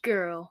Teenage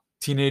Girl.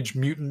 Teenage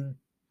Mutant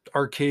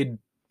arcade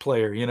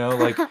player,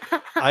 like,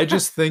 I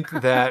just think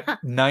that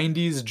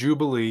 90s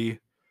Jubilee,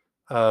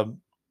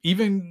 um,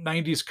 even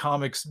 90s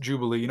comics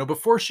Jubilee,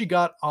 before she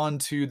got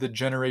onto the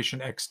Generation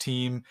X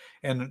team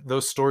and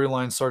those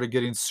storylines started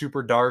getting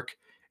super dark,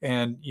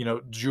 and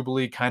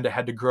Jubilee kind of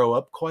had to grow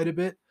up quite a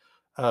bit.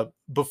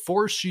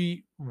 Before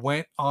she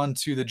went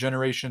onto the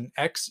Generation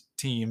X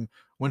team,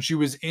 when she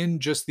was in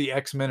just the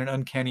X-Men and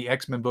Uncanny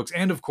X-Men books,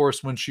 and of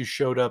course when she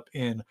showed up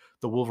in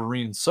the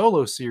Wolverine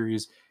solo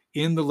series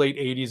in the late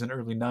 80s and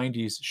early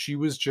 90s, she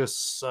was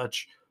just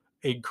such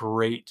a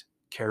great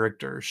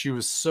character. She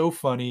was so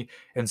funny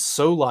and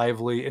so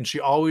lively, and she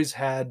always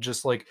had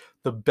just like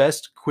the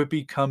best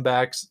quippy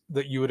comebacks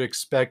that you would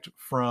expect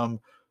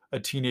from a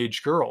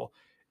teenage girl.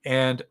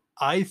 And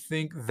I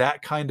think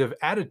that kind of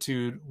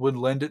attitude would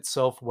lend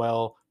itself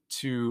well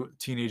to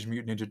Teenage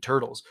Mutant Ninja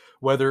Turtles,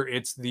 whether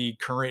it's the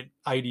current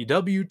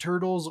IDW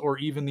Turtles or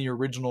even the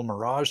original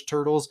Mirage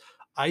Turtles.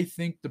 I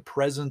think the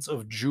presence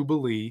of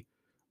Jubilee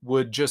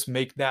would just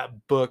make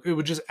that book, it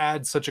would just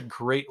add such a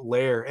great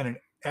layer and an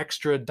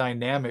extra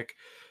dynamic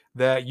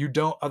that you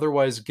don't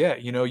otherwise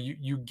get.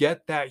 You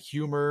get that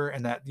humor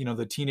and that,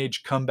 the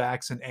teenage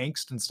comebacks and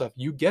angst and stuff.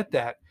 You get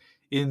that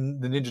in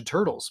the Ninja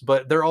Turtles,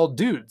 but they're all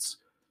dudes.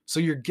 So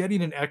you're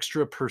getting an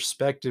extra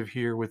perspective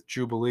here with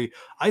Jubilee.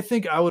 I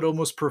think I would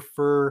almost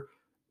prefer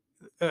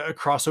a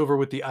crossover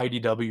with the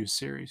IDW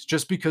series,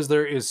 just because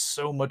there is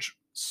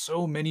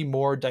so many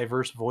more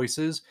diverse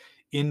voices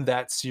in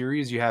that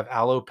series. You have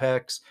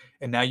Alopex,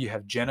 and now you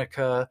have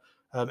Jenica,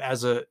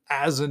 as a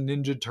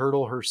Ninja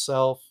Turtle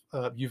herself.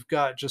 You've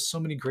got just so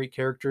many great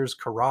characters,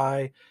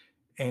 Karai,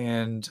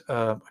 and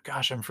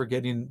gosh, I'm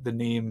forgetting the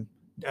name.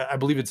 I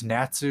believe it's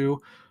Natsu.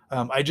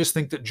 I just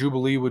think that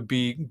Jubilee would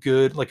be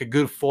good, like a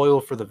good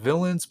foil for the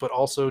villains, but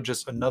also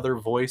just another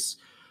voice,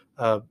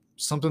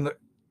 something that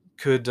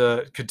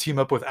could team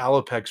up with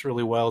Alopex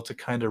really well to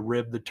kind of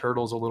rib the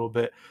turtles a little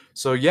bit.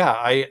 So yeah,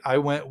 I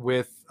went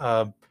with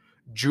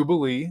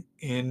Jubilee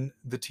in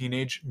the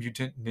Teenage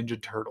Mutant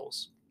Ninja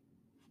Turtles.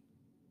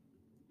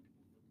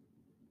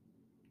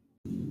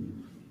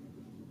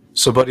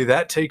 So, buddy,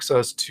 that takes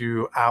us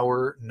to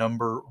our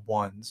number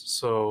ones.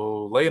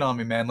 So, lay it on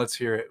me, man. Let's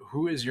hear it.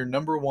 Who is your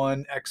number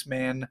one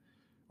X-Man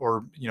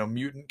or,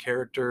 mutant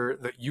character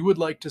that you would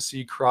like to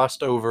see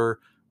crossed over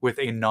with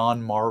a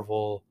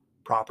non-Marvel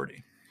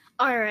property?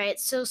 All right,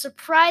 so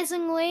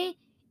surprisingly,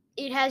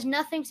 it has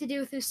nothing to do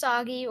with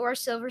Usagi or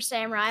Silver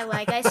Samurai,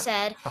 like I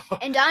said,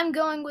 and I'm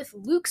going with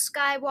Luke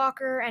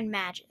Skywalker and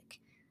magic.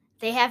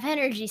 They have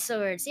energy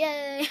swords,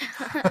 yay!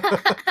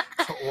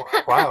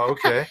 Wow,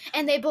 okay.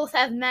 And they both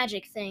have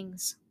magic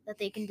things that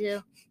they can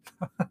do.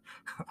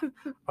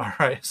 All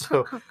right,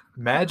 so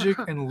magic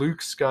and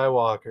Luke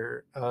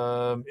Skywalker.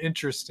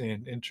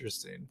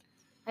 Interesting.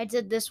 I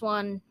did this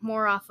one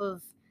more off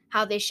of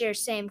how they share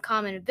same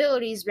common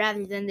abilities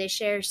rather than they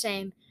share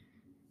same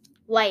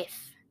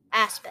life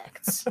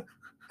aspects.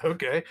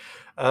 Okay.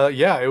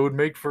 Yeah, it would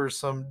make for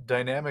some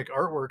dynamic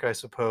artwork, I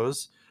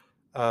suppose.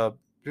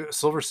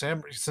 Silver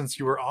Samurai, since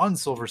you were on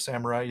Silver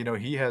Samurai,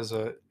 he has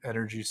a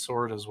energy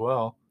sword as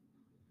well.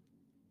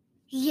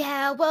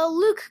 Yeah, well,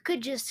 Luke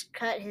could just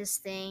cut his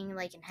thing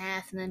like in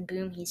half and then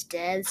boom, he's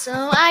dead. So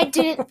I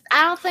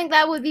don't think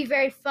that would be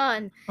very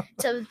fun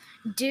to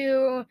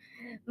do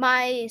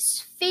my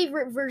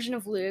favorite version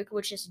of Luke,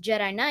 which is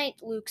Jedi Knight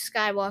Luke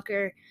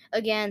Skywalker,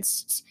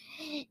 against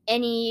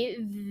any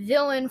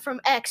villain from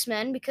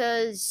X-Men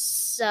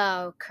because,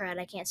 oh crud,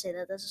 I can't say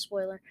that, that's a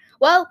spoiler.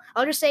 Well,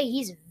 I'll just say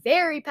he's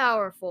very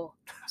powerful.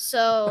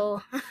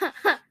 So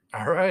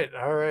All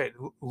right.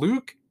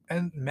 Luke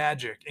and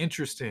magic.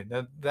 Interesting.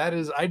 That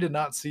is, I did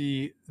not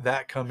see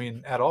that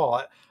coming at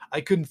all.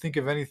 I couldn't think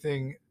of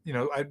anything,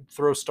 I'd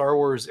throw Star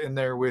Wars in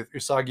there with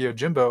Usagi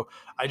Yojimbo.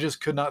 I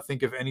just could not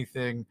think of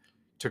anything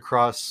to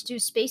cross do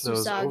Space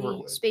those over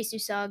Usagi, with. Space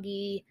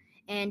Usagi,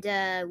 and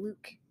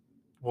Luke.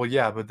 Well,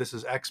 yeah, but this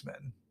is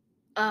X-Men,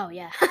 Oh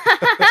yeah.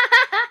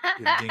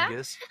 you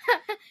dingus.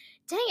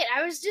 Dang it,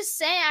 I was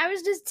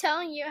just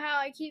telling you how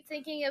I keep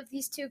thinking of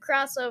these two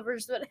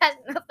crossovers, but it has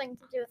nothing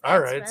to do with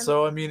All X-Men. right,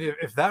 so I mean,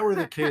 if that were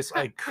the case,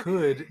 I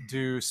could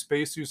do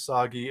Space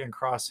Usagi and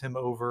cross him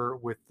over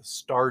with the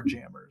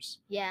Starjammers.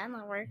 Yeah,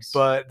 that works.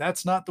 But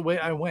that's not the way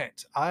I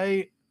went.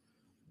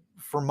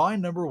 For my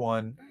number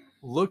one,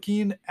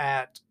 looking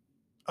at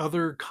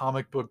other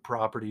comic book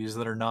properties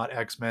that are not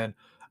X-Men,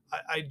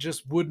 I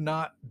just would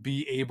not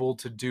be able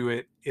to do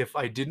it if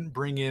I didn't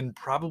bring in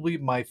probably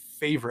my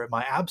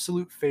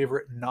absolute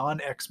favorite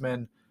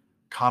non-X-Men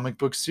comic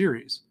book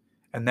series,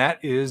 and that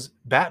is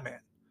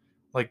Batman.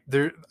 Like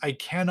I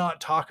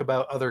cannot talk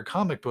about other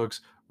comic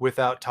books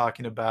without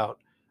talking about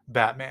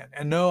Batman.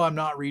 And no, I'm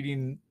not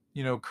reading,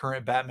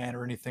 current Batman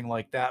or anything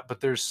like that, but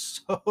there's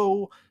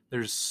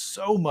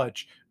so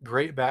much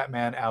great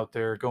Batman out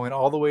there going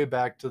all the way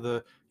back to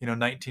the,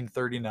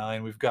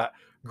 1939. We've got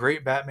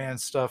great Batman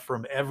stuff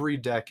from every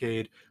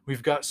decade.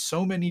 We've got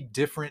so many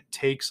different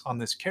takes on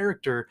this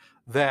character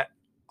that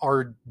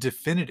are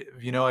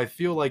definitive. I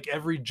feel like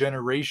every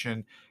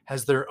generation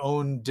has their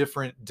own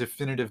different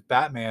definitive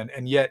Batman,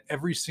 and yet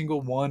every single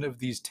one of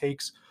these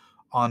takes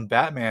on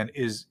Batman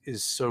is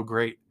so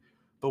great.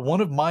 But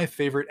one of my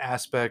favorite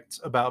aspects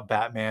about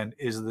Batman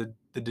is the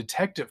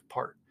detective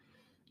part.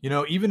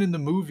 Even in the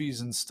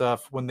movies and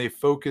stuff, when they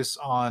focus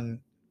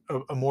on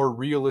a more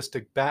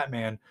realistic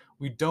Batman,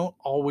 we don't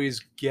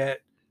always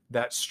get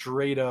that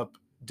straight up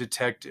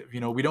detective.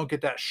 We don't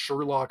get that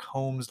Sherlock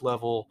Holmes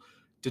level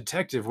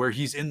detective where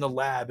he's in the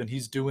lab and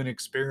he's doing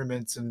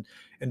experiments and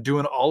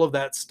doing all of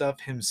that stuff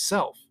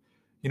himself.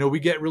 We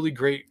get really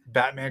great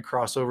Batman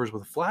crossovers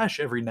with Flash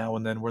every now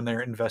and then when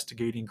they're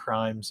investigating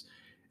crimes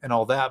and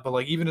all that. But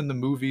like even in the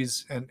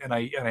movies, and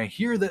I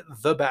hear that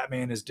the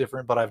Batman is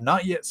different, but I've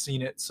not yet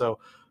seen it. So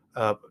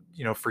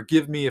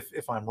forgive me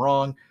if I'm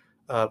wrong.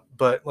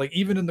 But like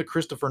even in the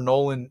Christopher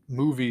Nolan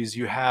movies,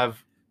 you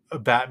have a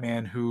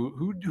Batman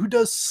who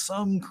does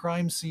some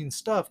crime scene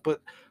stuff, but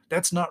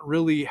that's not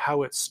really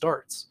how it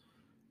starts.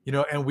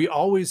 And we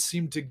always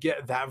seem to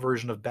get that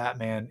version of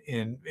Batman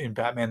in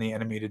Batman the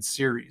Animated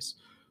Series.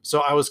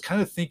 So I was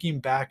kind of thinking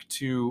back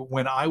to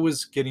when I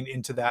was getting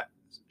into that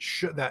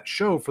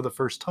show for the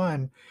first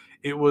time.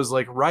 it was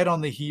like right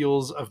on the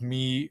heels of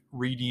me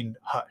reading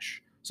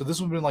Hush. So this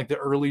would have been like the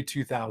early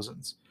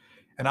 2000s.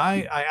 And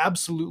I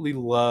absolutely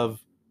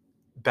love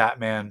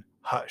Batman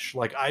Hush.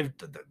 Like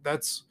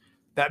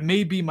that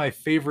may be my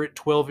favorite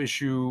 12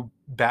 issue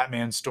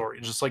Batman story.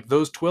 Just like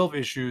those 12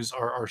 issues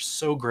are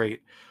so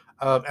great.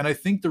 And I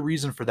think the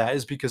reason for that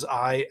is because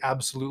I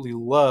absolutely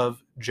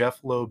love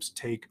Jeff Loeb's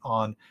take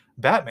on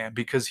Batman,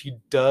 because he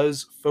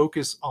does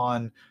focus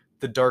on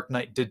the Dark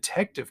Knight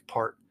detective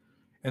part.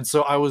 And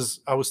so I was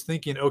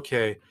thinking,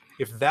 okay,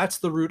 if that's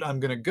the route I'm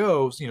going to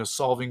go,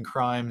 solving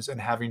crimes and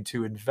having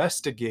to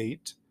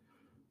investigate,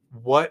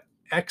 what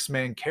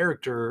X-Men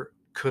character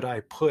could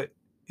I put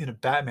in a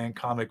Batman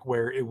comic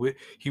where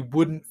he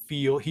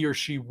or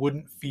she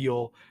wouldn't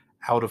feel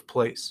out of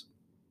place?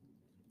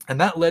 And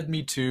that led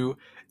me to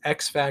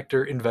X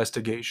Factor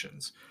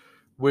Investigations,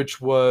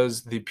 which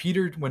was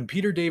when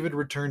Peter David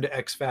returned to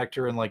X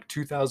Factor in like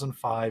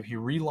 2005. He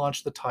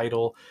relaunched the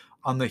title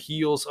on the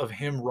heels of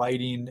him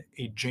writing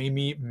a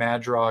Jamie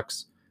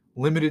Madrox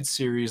limited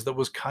series that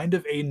was kind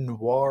of a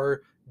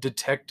noir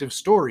detective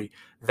story.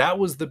 That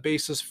was the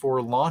basis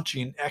for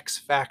launching X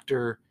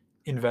Factor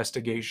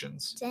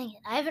Investigations. Dang it,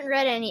 I haven't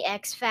read any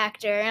X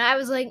Factor, and I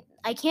was like,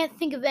 I can't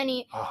think of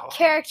any Oh,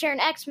 character in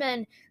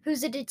X-Men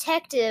who's a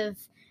detective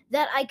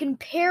that I can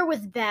pair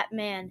with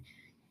Batman.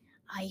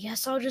 I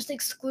guess I'll just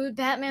exclude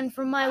Batman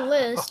from my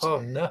list. oh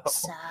no.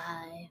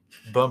 Sigh.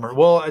 Bummer.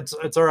 Well, it's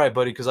all right,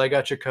 buddy, because I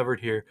got you covered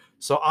here.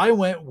 So I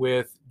went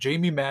with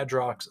Jamie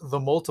Madrox, the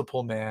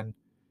Multiple Man,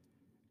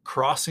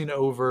 crossing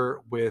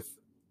over with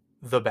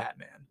the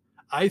Batman.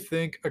 I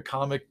think a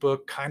comic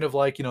book kind of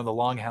like, The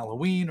Long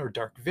Halloween or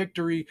Dark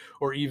Victory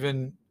or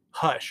even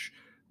Hush,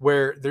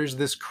 where there's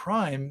this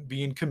crime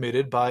being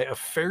committed by a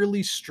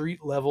fairly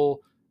street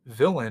level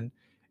villain.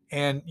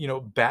 And,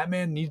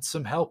 Batman needs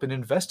some help in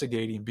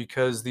investigating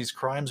because these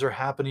crimes are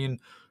happening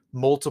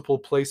multiple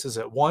places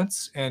at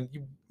once. And,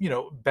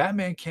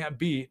 Batman can't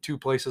be two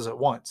places at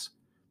once,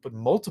 but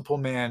Multiple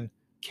Man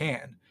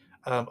can.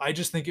 I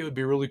just think it would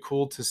be really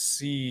cool to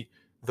see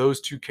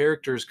those two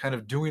characters kind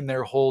of doing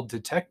their whole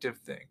detective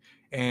thing,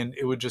 and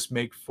it would just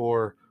make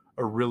for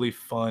a really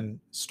fun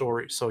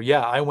story. So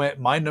yeah, I went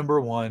my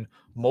number one,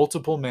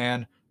 Multiple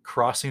Man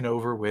crossing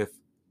over with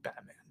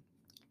Batman.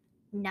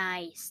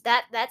 Nice.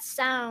 That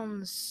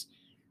sounds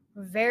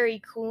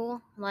very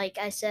cool. Like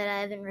I said,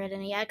 I haven't read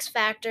any X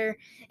Factor,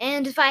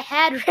 and if I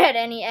had read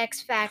any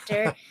X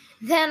Factor,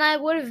 then I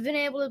would have been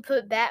able to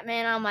put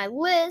Batman on my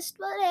list.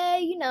 But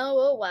hey,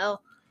 oh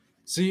well.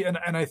 See, and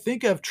I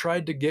think I've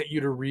tried to get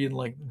you to read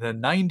like the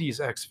 90s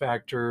X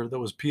Factor that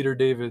was Peter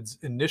David's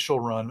initial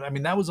run. I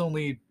mean, that was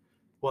only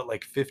what,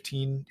 like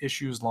 15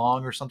 issues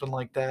long or something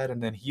like that,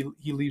 and then he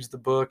leaves the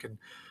book and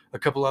a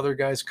couple other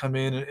guys come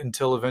in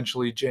until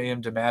eventually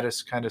J.M.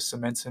 DeMatteis kind of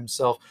cements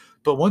himself.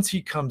 But once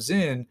he comes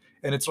in,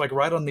 and it's like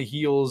right on the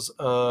heels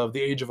of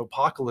the Age of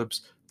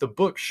Apocalypse, the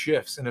book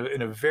shifts in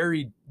a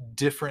very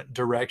different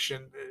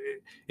direction.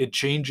 It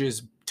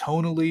changes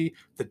tonally,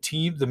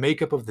 the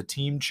makeup of the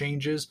team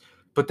changes,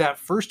 but that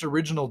first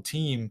original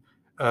team,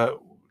 uh,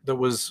 that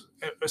was,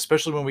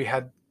 especially when we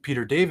had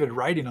Peter David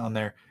writing on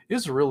there,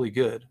 is really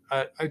good.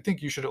 I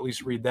think you should at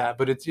least read that.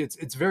 But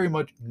it's very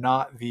much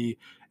not the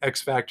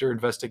X Factor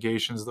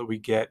Investigations that we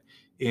get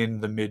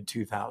in the mid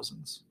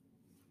 2000s.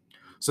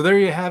 So there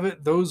you have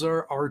it. Those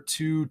are our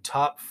two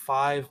top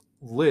 5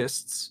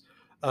 lists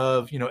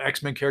of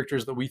X-Men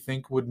characters that we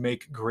think would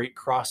make great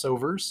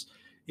crossovers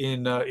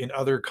in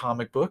other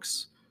comic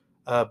books.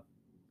 Uh,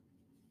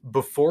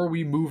 Before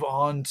we move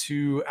on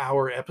to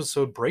our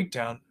episode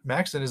breakdown,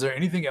 Maxon, is there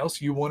anything else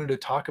you wanted to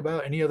talk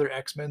about? Any other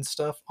X-Men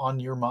stuff on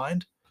your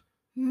mind?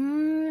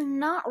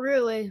 Not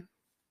really.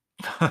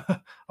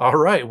 All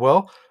right.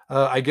 Well,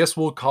 I guess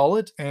we'll call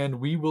it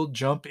and we will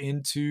jump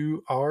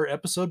into our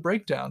episode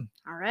breakdown.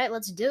 All right,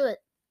 let's do it.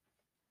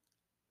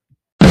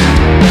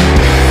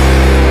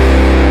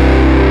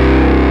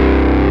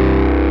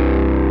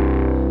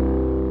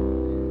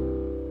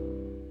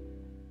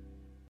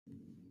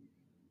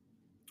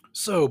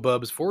 So,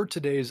 Bubs, for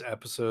today's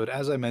episode,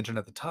 as I mentioned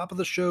at the top of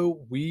the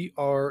show, we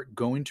are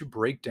going to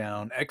break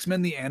down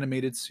X-Men the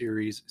Animated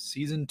Series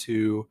Season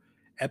 2,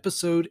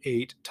 Episode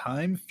 8,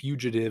 Time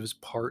Fugitives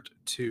Part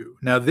 2.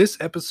 Now, this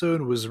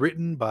episode was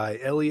written by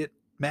Elliot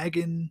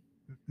Magin,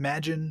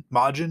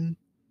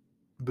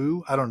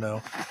 Boo? I don't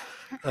know.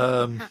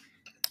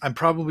 I'm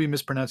probably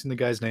mispronouncing the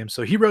guy's name.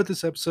 So he wrote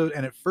this episode,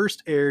 and it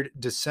first aired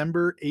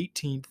December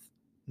 18th,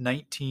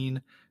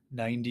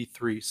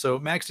 1993. So,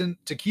 Maxton,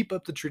 to keep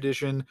up the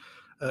tradition,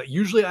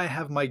 usually I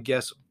have my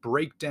guests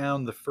break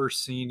down the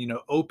first scene,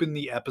 open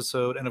the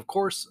episode. And of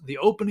course, the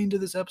opening to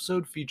this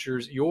episode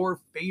features your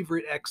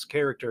favorite X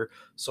character.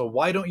 So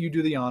why don't you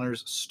do the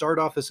honors? Start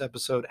off this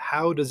episode.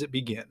 How does it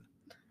begin?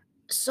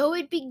 So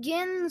it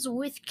begins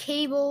with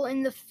Cable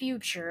in the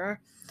future,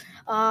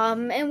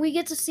 and we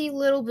get to see a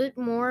little bit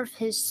more of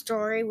his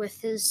story with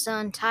his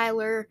son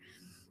Tyler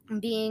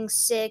being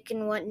sick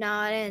and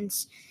whatnot, and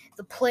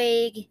the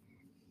plague.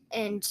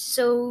 And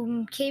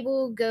so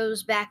Cable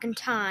goes back in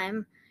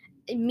time,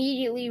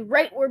 immediately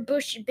right where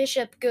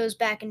Bishop goes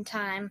back in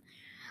time,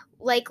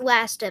 like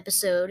last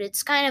episode.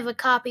 It's kind of a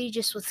copy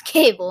just with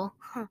Cable.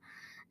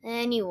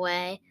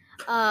 Anyway,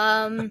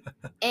 um,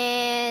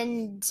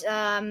 and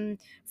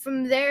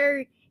from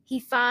there he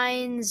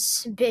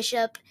finds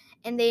Bishop,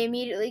 and they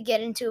immediately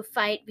get into a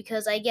fight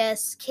because I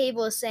guess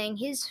Cable is saying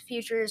his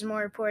future is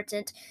more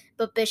important,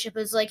 but Bishop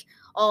is like,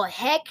 "Oh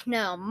heck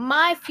no,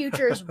 my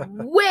future is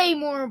way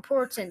more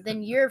important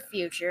than your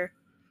future."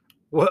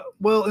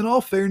 Well, in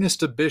all fairness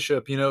to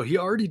Bishop, he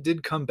already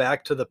did come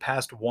back to the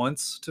past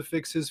once to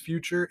fix his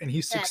future, and he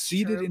That's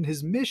succeeded true. in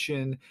his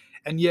mission,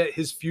 and yet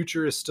his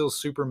future is still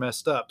super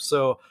messed up.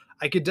 So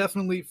I could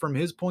definitely, from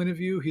his point of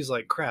view, he's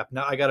like, crap,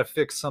 now I got to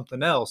fix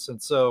something else.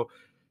 And so,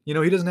 he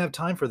doesn't have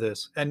time for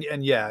this. And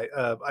yeah,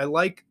 I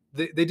like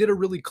they did a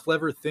really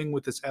clever thing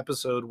with this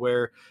episode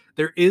where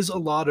there is a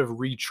lot of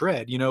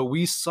retread.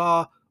 We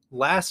saw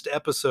last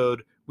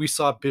episode we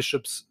saw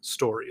Bishop's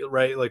story,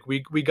 right? Like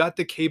we got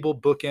the Cable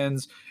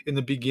bookends in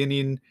the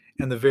beginning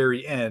and the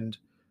very end,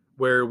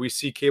 where we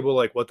see Cable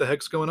like, what the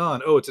heck's going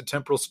on? Oh, it's a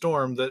temporal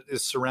storm that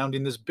is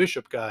surrounding this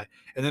Bishop guy.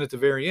 And then at the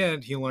very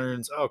end, he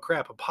learns, oh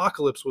crap,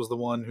 Apocalypse was the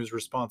one who's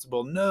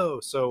responsible. No.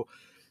 So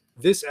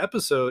this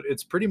episode,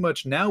 it's pretty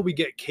much now we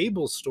get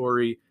Cable's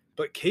story,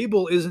 but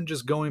Cable isn't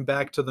just going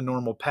back to the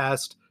normal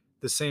past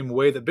the same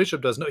way that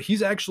Bishop does. No,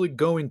 he's actually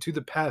going to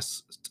the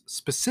past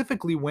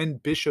specifically when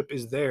Bishop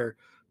is there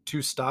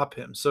to stop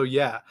him. So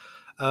yeah,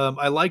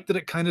 I like that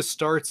it kind of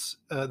starts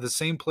the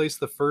same place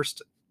the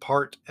first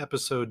part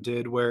episode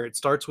did, where it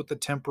starts with the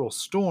temporal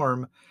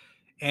storm,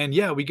 and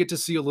yeah, we get to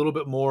see a little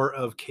bit more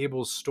of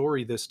Cable's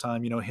story this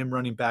time. Him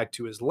running back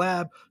to his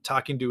lab,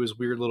 talking to his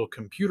weird little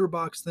computer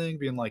box thing,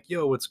 being like,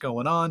 yo, what's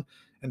going on?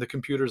 And the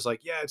computer's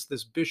like, yeah, it's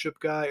this Bishop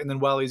guy. And then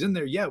while he's in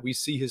there, yeah, we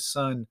see his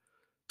son,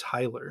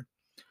 Tyler.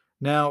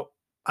 Now,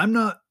 I'm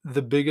not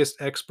the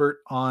biggest expert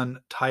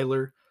on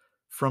Tyler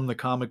from the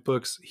comic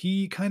books.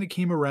 He kind of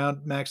came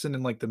around, Maxon,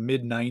 in like the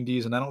mid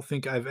 90s, and I don't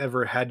think I've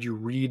ever had you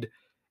read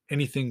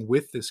anything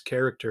with this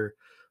character.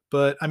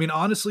 But I mean,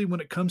 honestly,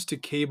 when it comes to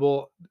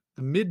Cable,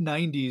 the mid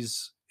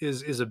 90s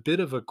is a bit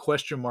of a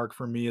question mark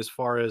for me as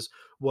far as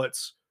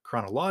what's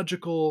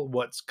chronological,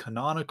 what's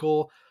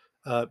canonical.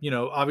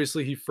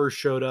 Obviously, he first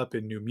showed up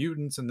in New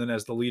Mutants and then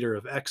as the leader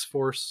of X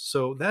Force.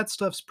 So that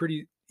stuff's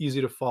pretty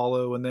easy to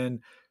follow. And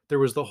then there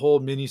was the whole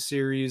mini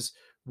series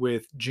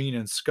with Jean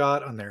and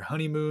Scott on their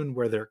honeymoon,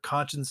 where their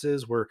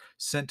consciences were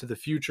sent to the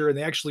future, and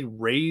they actually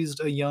raised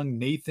a young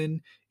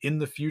Nathan in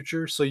the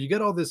future. So you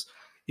get all this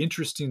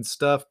interesting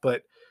stuff,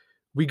 but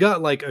we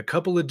got like a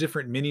couple of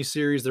different mini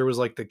series. There was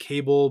like the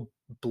Cable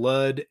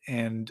Blood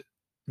and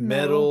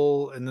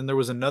Metal. Metal, and then there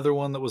was another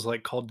one that was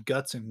like called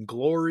Guts and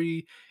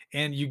Glory.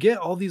 And you get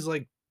all these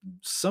like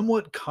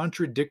somewhat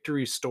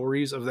contradictory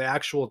stories of the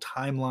actual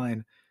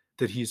timeline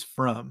that he's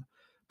from.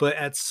 But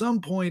at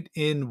some point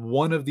in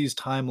one of these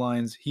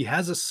timelines, he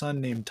has a son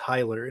named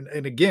Tyler.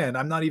 And again,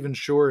 I'm not even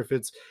sure if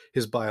it's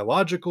his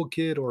biological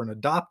kid or an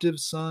adoptive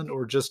son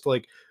or just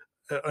like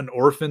an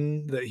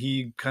orphan that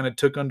he kind of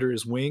took under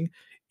his wing.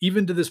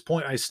 Even to this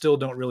point, I still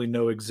don't really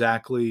know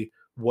exactly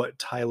what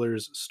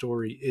Tyler's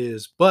story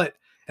is. But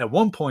at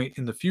one point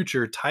in the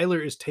future,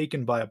 Tyler is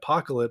taken by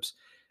Apocalypse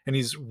and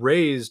he's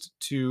raised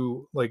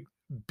to like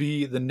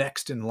be the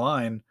next in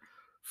line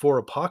for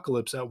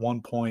Apocalypse at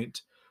one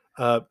point,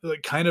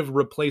 like kind of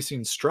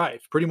replacing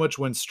Strife. Pretty much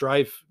when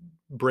Strife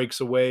breaks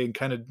away and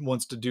kind of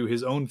wants to do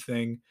his own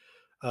thing,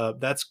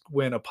 that's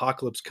when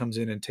Apocalypse comes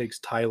in and takes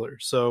Tyler.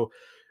 So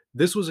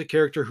this was a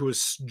character who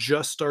was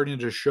just starting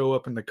to show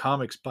up in the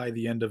comics by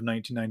the end of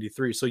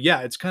 1993. So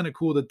yeah, it's kind of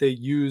cool that they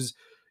use,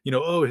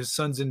 oh, his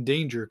son's in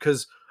danger,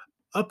 because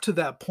up to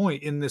that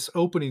point in this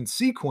opening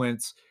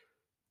sequence,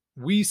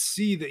 we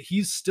see that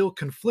he's still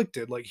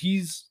conflicted. Like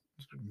he's,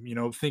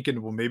 thinking,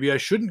 well, maybe I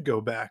shouldn't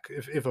go back.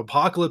 If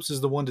Apocalypse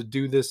is the one to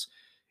do this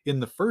in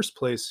the first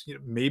place,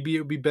 maybe it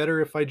would be better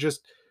if I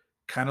just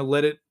kind of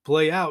let it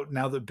play out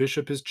now that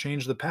Bishop has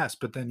changed the past.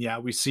 But then, yeah,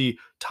 we see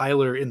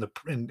Tyler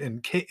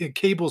in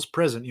Cable's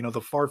present,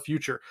 the far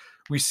future.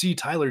 We see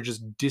Tyler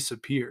just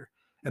disappear,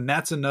 and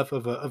that's enough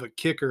of a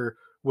kicker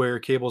where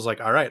Cable's like,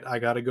 all right, I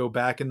got to go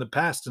back in the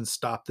past and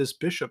stop this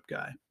Bishop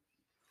guy.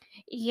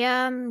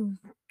 Yeah,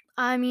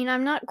 I mean,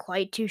 I'm not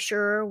quite too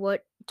sure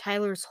what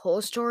Tyler's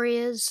whole story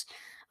is,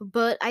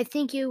 but I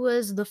think it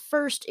was the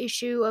first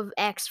issue of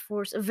X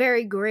Force, a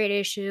very great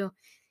issue.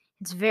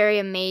 It's very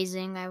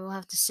amazing, I will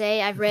have to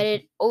say. I've read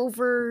it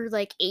over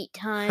like 8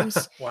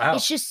 times. Wow.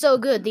 It's just so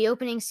good. The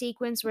opening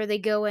sequence where they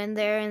go in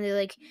there and they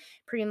like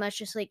pretty much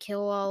just like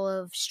kill all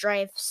of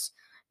Strife's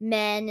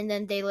men, and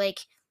then they like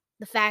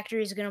the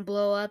factory is gonna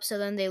blow up, so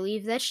then they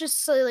leave. That's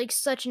just so, like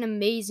such an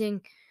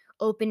amazing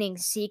opening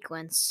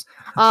sequence.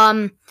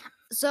 Um,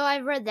 so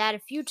I've read that a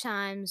few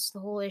times, the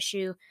whole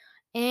issue,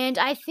 and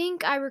I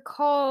think I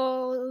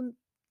recall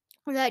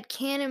that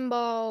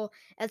Cannonball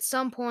at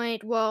some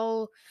point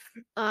while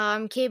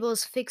Cable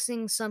is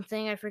fixing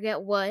something, I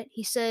forget what.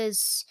 He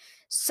says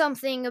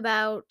something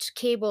about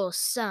Cable's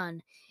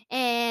son.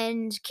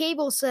 And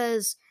Cable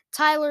says,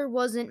 Tyler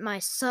wasn't my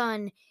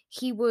son.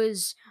 he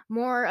was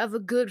more of a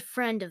good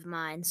friend of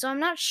mine. So I'm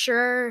not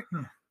sure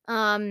Huh.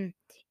 um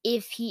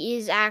if he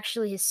is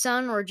actually his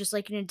son or just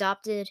like an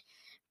adopted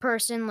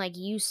person like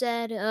you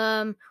said,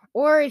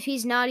 or if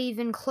he's not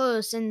even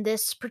close in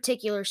this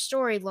particular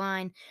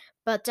storyline.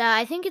 But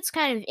I think it's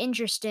kind of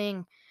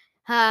interesting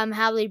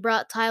how they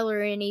brought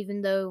Tyler in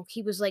even though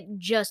he was like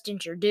just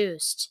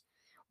introduced,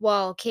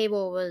 while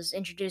Cable was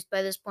introduced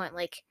by this point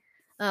like,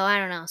 oh, I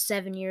don't know,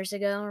 7 years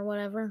ago or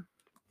whatever.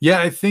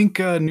 Yeah, I think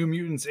New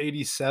Mutants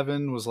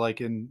 87 was like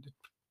in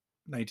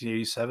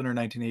 1987 or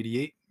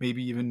 1988,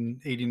 maybe even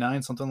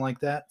 89, something like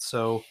that.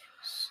 So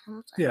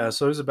yeah, Something.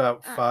 so he was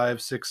about Uh,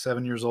 5, 6,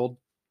 7 years old.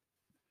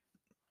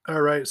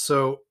 All right.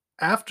 So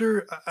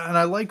after, and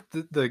I like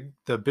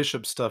the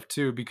bishop stuff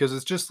too, because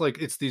it's just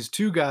like it's these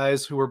two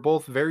guys who are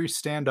both very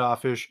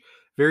standoffish,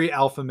 very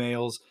alpha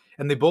males,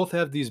 and they both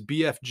have these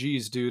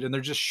BFGs, dude, and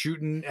they're just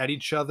shooting at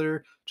each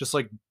other, just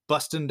like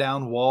busting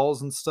down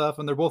walls and stuff.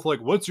 And they're both like,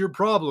 "What's your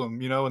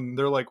problem?" And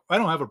they're like, "I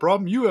don't have a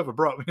problem. You have a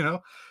problem."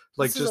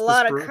 Like this is a just this.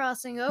 lot of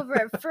crossing over.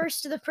 At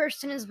first, the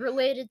person is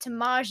related to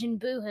Majin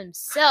Buu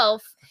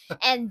himself,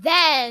 and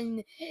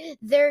then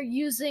they're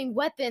using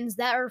weapons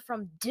that are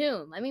from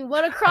Doom. I mean,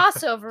 what a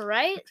crossover,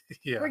 right?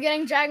 Yeah. We're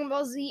getting Dragon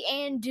Ball Z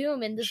and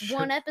Doom in this Sure,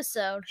 one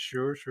episode.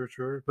 sure.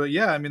 But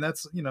yeah, I mean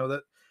that's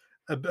that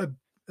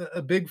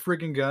a big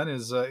friggin' gun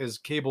is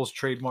Cable's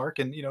trademark,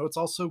 and it's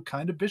also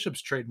kind of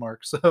Bishop's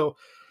trademark. So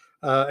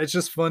it's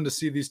just fun to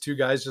see these two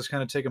guys just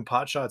kind of taking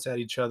pot shots at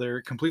each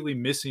other, completely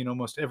missing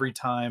almost every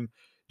time,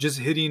 just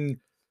hitting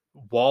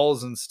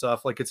walls and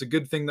stuff. Like it's a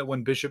good thing that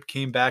when Bishop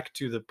came back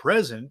to the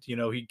present,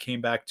 he came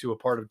back to a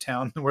part of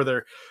town where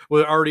there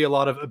were already a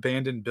lot of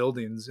abandoned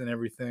buildings and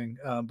everything.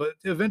 But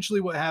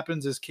eventually, what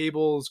happens is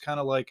Cable is kind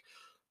of like,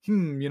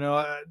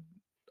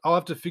 I'll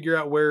have to figure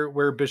out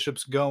where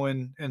Bishop's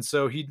going, and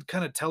so he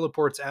kind of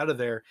teleports out of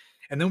there,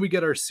 and then we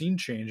get our scene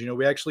change.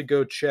 We actually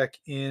go check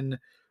in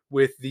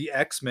with the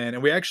X-Men,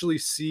 and we actually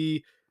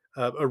see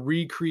a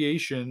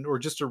recreation or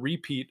just a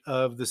repeat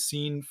of the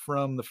scene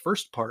from the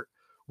first part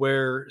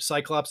where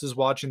Cyclops is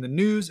watching the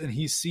news and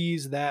he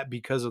sees that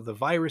because of the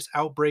virus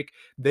outbreak,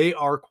 they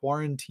are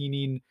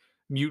quarantining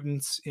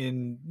mutants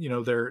in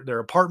their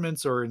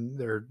apartments or in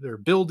their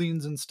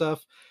buildings and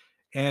stuff.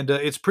 And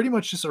it's pretty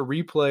much just a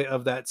replay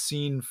of that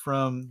scene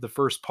from the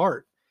first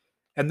part.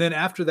 And then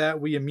after that,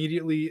 we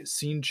immediately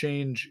scene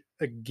change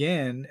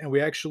again, and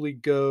we actually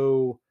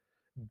go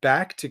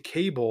back to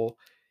Cable.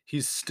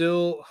 He's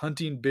still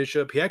hunting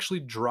Bishop. He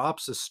actually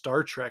drops a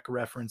Star Trek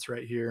reference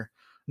right here.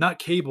 Not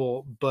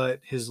Cable, but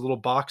his little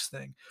box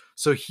thing.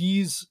 So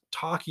he's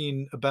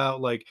talking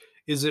about like,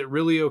 is it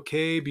really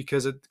okay?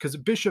 Because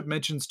Bishop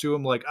mentions to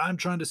him like, I'm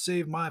trying to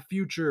save my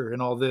future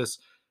and all this,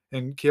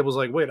 and Cable's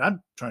like, wait,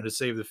 I'm trying to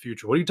save the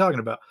future. What are you talking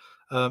about?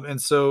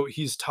 And so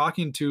he's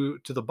talking to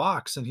the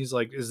box, and he's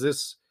like, is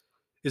this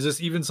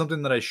even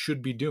something that I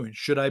should be doing?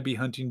 Should I be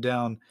hunting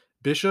down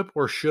Bishop,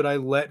 or should I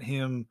let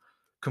him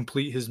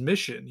complete his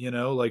mission?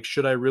 Like,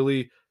 should I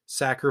really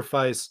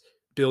sacrifice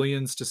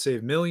billions to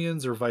save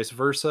millions or vice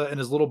versa? And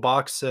his little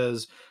box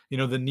says,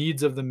 the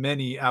needs of the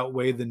many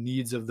outweigh the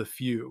needs of the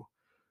few,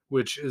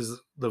 which is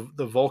the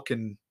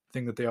Vulcan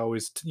thing that they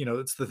always,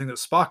 it's the thing that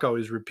Spock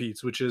always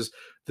repeats, which is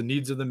the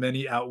needs of the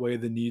many outweigh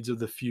the needs of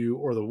the few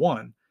or the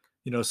one.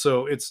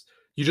 So it's,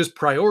 you just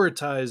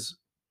prioritize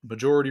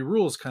majority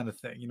rules kind of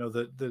thing,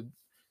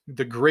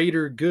 the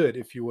greater good,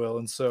 if you will.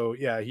 And so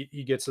yeah,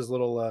 he gets his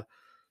little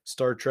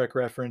Star Trek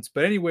reference.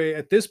 But anyway,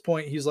 at this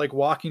point he's like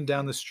walking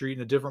down the street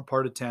in a different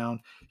part of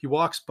town. He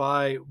walks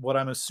by what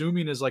I'm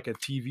assuming is like a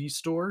TV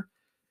store,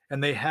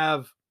 and they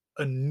have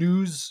a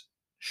news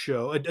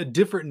show, a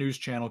different news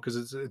channel,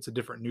 because it's a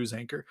different news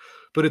anchor,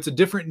 but it's a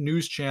different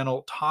news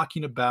channel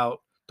talking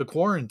about the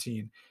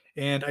quarantine.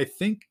 And I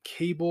think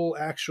Cable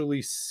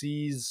actually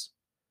sees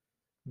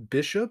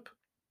Bishop,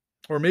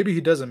 or maybe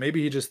he doesn't.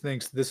 Maybe he just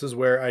thinks this is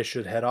where I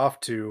should head off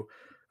to,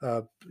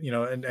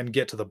 and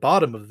get to the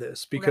bottom of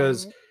this,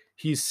 because Right.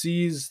 he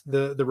sees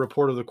the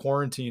report of the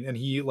quarantine, and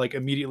he like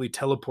immediately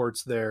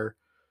teleports there,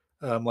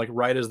 like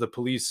right as the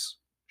police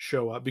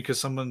show up, because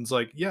someone's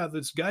like, yeah,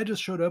 this guy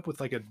just showed up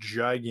with like a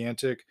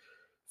gigantic,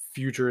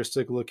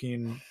 futuristic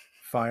looking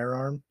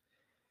firearm.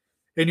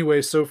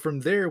 Anyway, so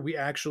from there, we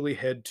actually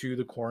head to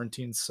the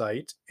quarantine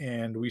site,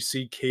 and we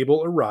see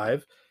Cable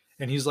arrive.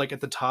 And he's like at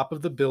the top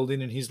of the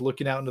building, and he's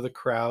looking out into the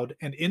crowd.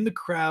 And in the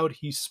crowd,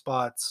 he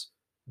spots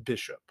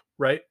Bishop,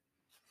 right?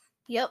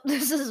 Yep,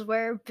 this is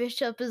where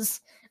Bishop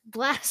is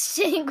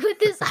blasting with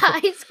his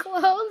eyes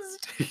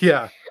closed.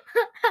 Yeah.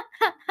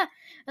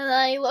 And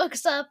then he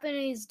looks up and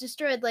he's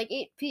destroyed like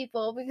 8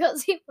 people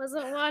because he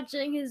wasn't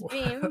watching his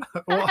beam.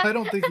 Well, I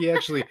don't think he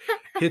actually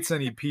hits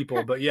any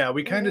people, but yeah,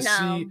 we kind of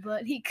No, see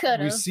but he could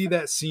we have. see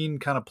that scene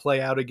kind of play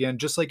out again,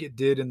 just like it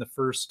did in the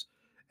first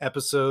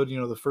episode.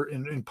 The first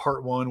in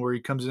part one, where he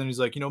comes in, he's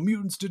like,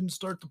 mutants didn't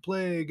start the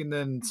plague, and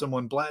then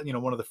someone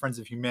one of the Friends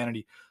of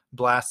Humanity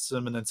blasts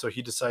him, and then so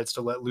he decides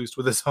to let loose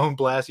with his own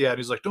blast. Yeah, and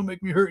he's like, "Don't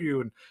make me hurt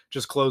you," and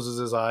just closes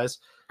his eyes.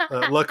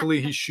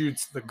 Luckily, he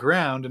shoots the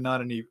ground and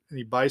not any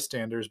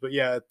bystanders. But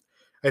yeah,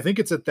 I think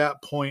it's at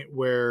that point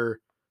where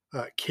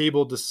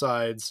Cable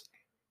decides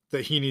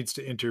that he needs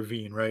to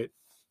intervene, right?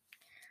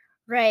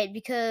 Right,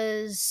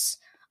 because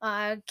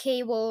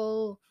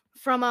Cable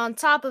from on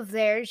top of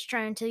there is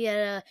trying to get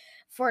a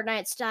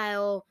Fortnite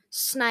style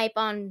snipe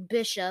on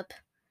Bishop.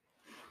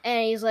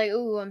 And he's like,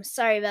 "Ooh, I'm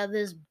sorry about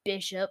this,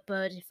 Bishop,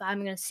 but if I'm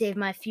gonna save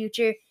my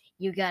future,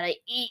 you gotta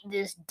eat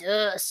this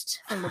dust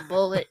from the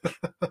bullet."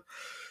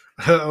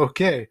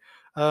 Okay.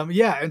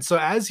 Yeah, and so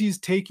as he's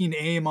taking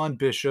aim on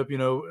Bishop,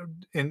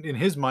 in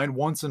his mind,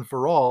 once and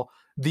for all,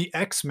 the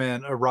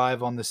X-Men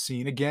arrive on the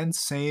scene again,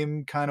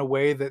 same kind of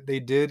way that they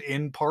did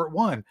in part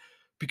one,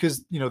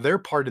 because their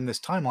part in this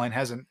timeline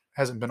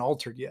hasn't been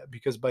altered yet,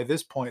 because by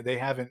this point they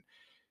haven't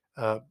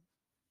uh,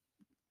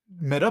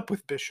 met up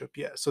with Bishop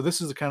yet. So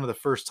this is kind of the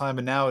first time,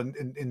 and now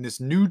in this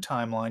new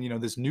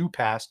timeline, this new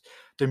past,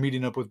 they're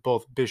meeting up with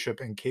both Bishop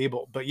and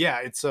Cable. But yeah,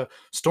 it's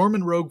Storm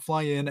and Rogue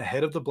fly in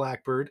ahead of the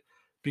Blackbird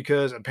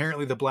because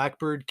apparently the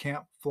Blackbird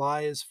can't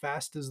fly as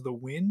fast as the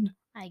wind.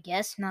 I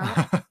guess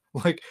not.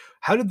 Like,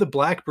 how did the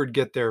Blackbird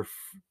get there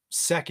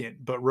second,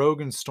 but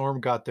Rogue and Storm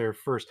got there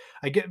first?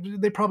 I get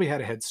they probably had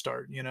a head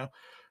start.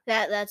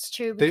 That's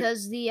true They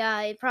because the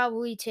it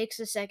probably takes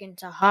a second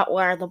to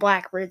hotwire the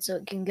Blackbird so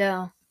it can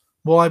go.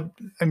 well,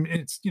 I mean,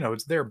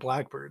 it's their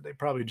Blackbird. They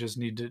probably just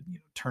need to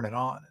turn it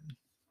on.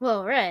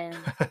 Well, right.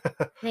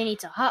 They need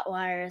to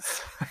hotwire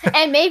it.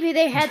 And maybe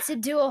they had to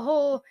do a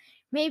whole.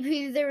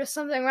 Maybe there was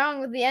something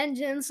wrong with the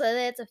engine, so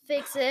they had to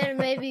fix it. And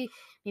maybe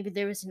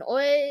there was an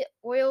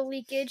oil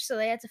leakage, so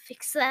they had to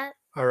fix that.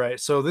 All right,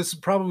 so this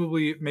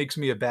probably makes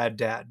me a bad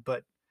dad,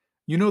 but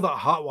you know that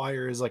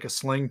hotwire is like a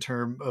slang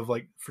term of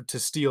like to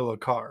steal a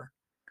car.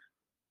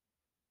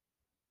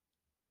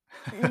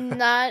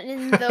 Not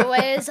in the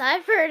ways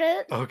I've heard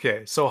it.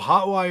 Okay, so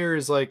hotwire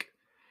is like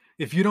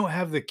if you don't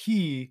have the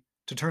key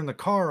to turn the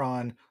car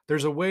on,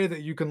 there's a way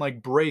that you can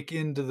like break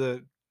into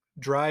the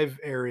drive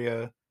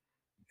area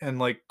and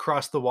like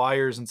cross the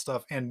wires and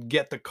stuff and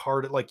get the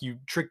car to like you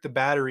trick the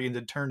battery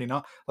into turning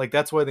on. Like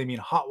that's why they mean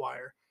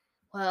hotwire.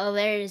 Well,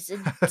 there's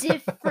a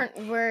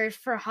different word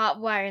for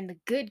hotwire in the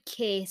good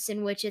case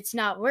in which it's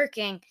not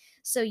working,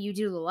 so you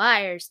do the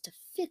wires to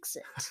fix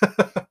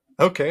it.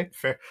 Okay,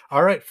 fair.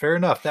 All right, fair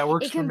enough. That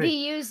works It for can me.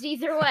 be used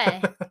either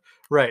way.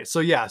 Right. So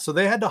yeah, so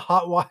they had to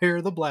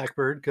hotwire the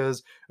Blackbird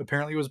because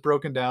apparently it was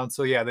broken down.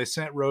 So yeah, they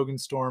sent Rogue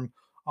and Storm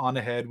on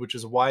ahead, which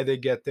is why they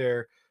get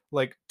there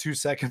like 2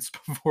 seconds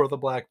before the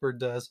Blackbird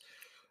does.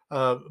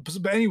 But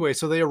anyway,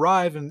 so they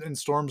arrive and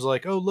Storm's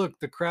like, "Oh look,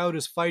 the crowd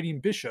is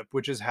fighting Bishop,"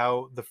 which is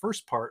how the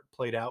first part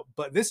played out.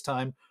 But this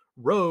time,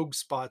 Rogue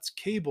spots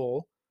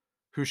Cable,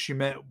 who she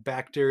met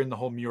back during the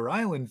whole Muir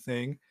Island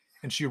thing,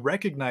 and she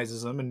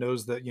recognizes him and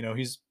knows that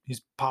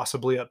he's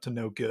possibly up to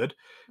no good.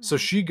 So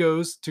Right. she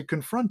goes to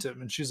confront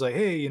him, and she's like,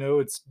 "Hey,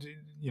 it's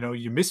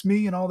you miss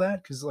me and all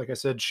that," because like I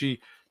said, she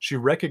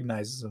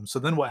recognizes him. So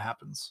then what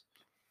happens?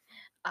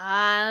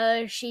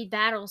 She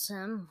battles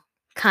him.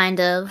 Kind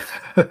of.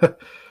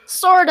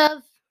 Sort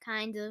of.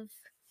 Kind of.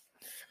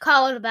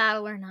 Call it a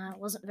battle or not. It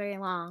wasn't very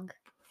long.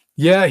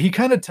 Yeah, he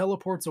kind of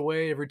teleports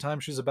away every time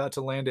she's about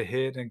to land a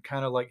hit and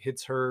kind of like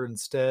hits her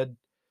instead.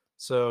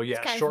 So It's yeah,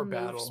 kind of a short move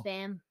battle.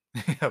 spam.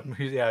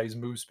 Yeah, he's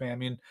move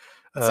spamming.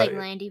 It's like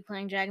Landy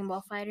playing Dragon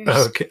Ball Fighters.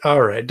 Okay,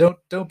 all right.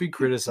 Don't be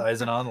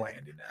criticizing on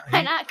Landy now.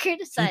 I'm not He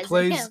criticizing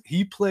plays him.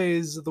 he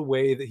plays the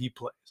way that he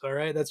plays. All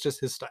right, that's just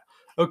his style.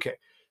 Okay,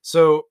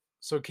 so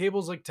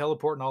Cable's like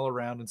teleporting all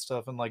around and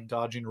stuff and like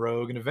dodging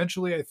Rogue, and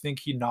eventually I think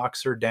he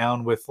knocks her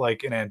down with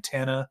like an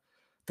antenna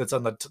that's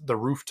on the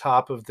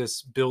rooftop of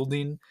this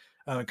building.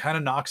 Kind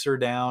of knocks her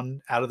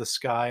down out of the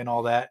sky and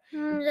all that.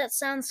 That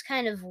sounds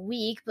kind of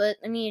weak, but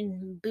I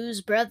mean,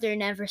 Boo's brother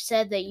never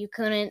said that you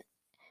couldn't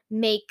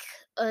make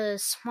a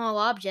small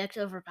object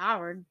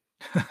overpowered.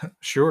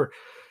 Sure,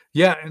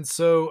 yeah, and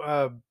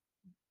so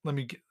let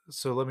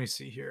me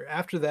see here.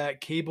 After that,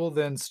 Cable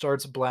then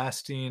starts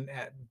blasting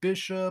at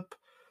Bishop,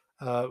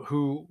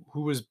 who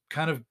was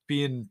kind of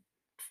being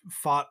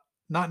fought,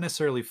 not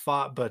necessarily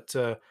fought, but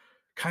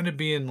kind of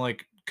being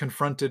like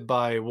confronted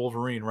by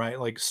Wolverine, right?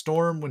 Like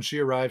Storm, when she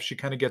arrives, she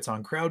kind of gets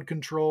on crowd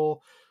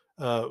control.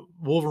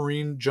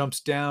 Wolverine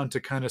jumps down to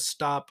kind of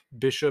stop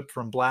Bishop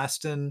from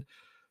blasting,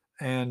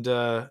 and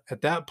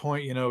at that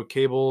point,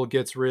 Cable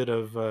gets rid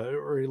of,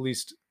 or at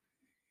least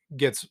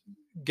gets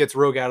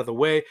Rogue out of the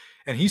way,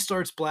 and he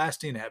starts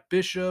blasting at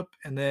Bishop.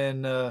 And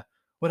then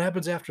what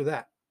happens after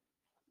that?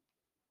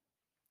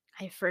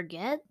 I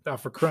forget. Oh,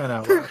 for crying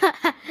out loud!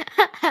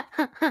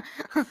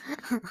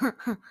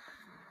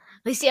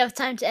 At least you have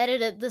time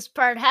to this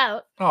part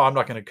out. Oh, I'm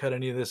not going to cut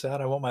any of this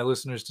out. I want my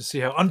listeners to see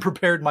how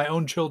unprepared my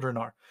own children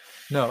are.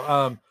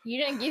 No, You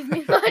didn't give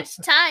me much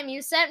time.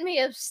 You sent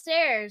me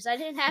upstairs. I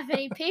didn't have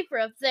any paper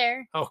up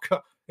there. oh God,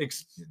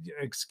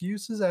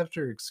 excuses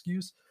after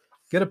excuse.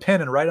 Get a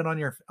pen and write it on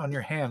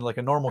your hand like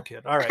a normal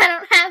kid. All I right.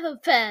 don't have a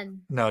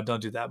pen. No,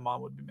 don't do that.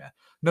 Mom would be mad.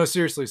 No,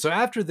 seriously. So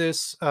after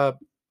this,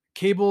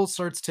 Cable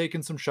starts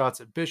taking some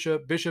shots at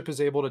Bishop. Bishop is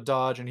able to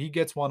dodge, and he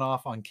gets one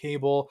off on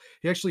Cable.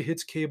 He actually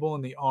hits Cable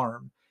in the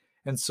arm,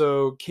 and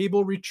so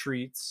Cable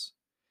retreats.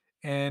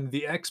 and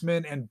the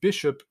X-Men and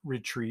Bishop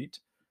retreat.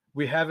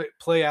 We have it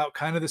play out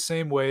kind of the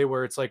same way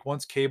where it's like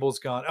once Cable's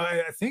gone.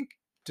 I think,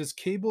 does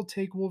Cable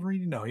take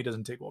Wolverine? No, he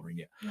doesn't take Wolverine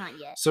yet. Not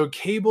yet. So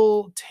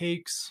Cable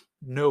takes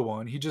no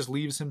one. He just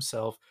leaves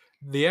himself.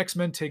 The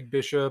X-Men take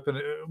Bishop, and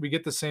we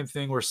get the same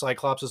thing where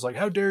Cyclops is like,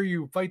 "How dare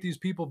you fight these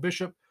people,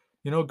 Bishop?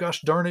 You know,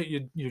 gosh darn it,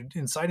 you're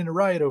inciting a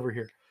riot over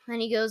here." Then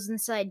he goes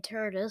inside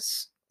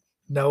Turtis.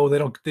 No, they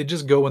don't. They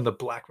just go in the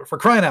black. For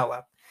crying out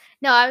loud.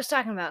 No, I was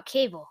talking about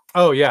Cable.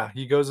 Oh yeah,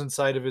 he goes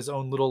inside of his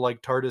own little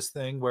like TARDIS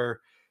thing where,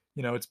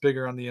 it's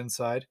bigger on the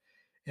inside,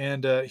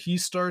 and he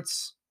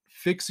starts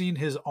fixing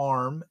his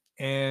arm.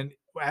 And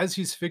as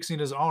he's fixing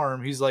his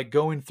arm, he's like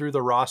going through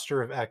the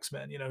roster of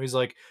X-Men. He's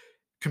like,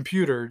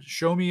 "Computer,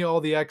 show me all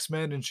the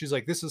X-Men," and she's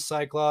like, "This is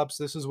Cyclops.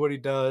 This is what he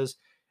does."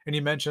 And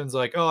he mentions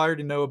like, "Oh, I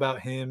already know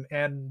about him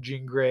and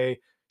Jean Grey.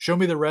 Show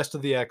me the rest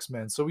of the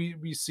X-Men." So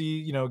we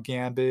see,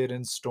 Gambit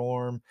and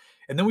Storm,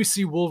 and then we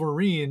see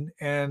Wolverine,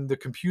 and the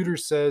computer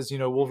says,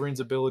 Wolverine's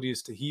ability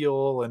is to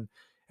heal and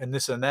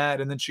this and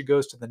that. And then she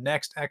goes to the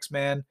next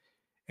X-Man,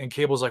 and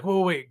Cable's like,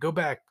 "Whoa, wait, go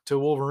back to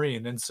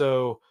Wolverine." And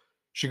so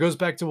she goes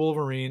back to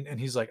Wolverine, and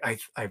he's like,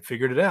 I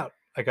figured it out.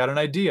 I got an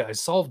idea. I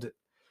solved it.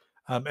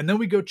 And then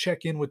we go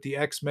check in with the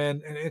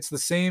X-Men, and it's the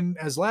same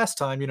as last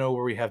time,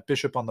 where we have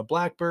Bishop on the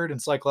Blackbird, and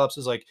Cyclops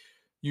is like,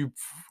 "You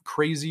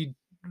crazy,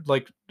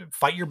 like,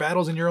 fight your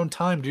battles in your own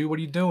time, dude. What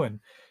are you doing?"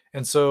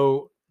 And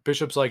so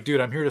Bishop's like, "Dude,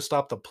 I'm here to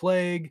stop the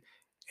plague,"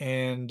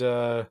 and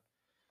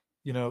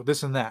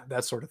this and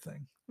that sort of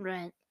thing.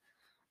 Right.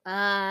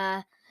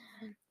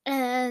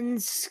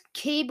 And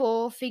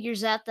Cable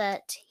figures out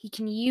that he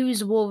can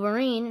use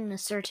Wolverine in a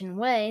certain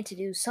way to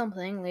do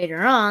something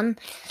later on.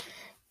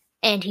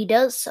 And he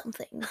does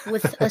something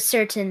with a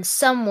certain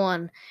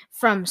someone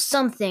from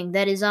something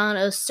that is on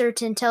a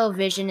certain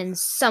television in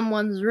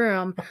someone's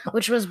room,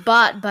 which was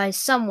bought by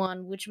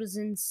someone, which was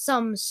in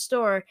some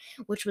store,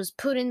 which was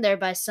put in there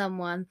by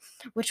someone,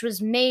 which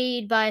was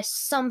made by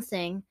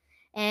something.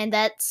 And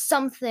that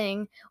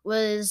something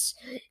was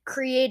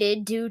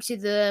created due to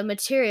the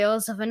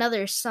materials of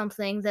another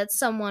something that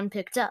someone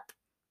picked up.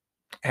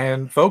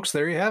 And folks,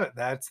 there you have it.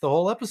 That's the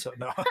whole episode.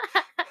 No.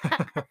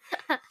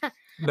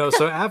 No,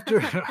 so after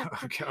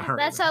okay, all right.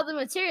 That's how the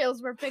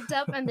materials were picked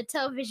up and the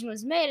television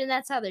was made, and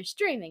that's how they're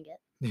streaming it.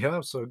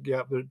 Yeah, so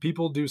yeah, the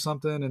people do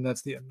something and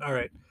that's the end. All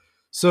right.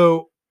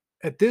 So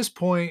at this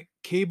point,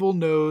 Cable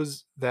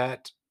knows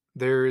that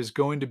there is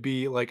going to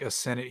be like a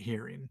Senate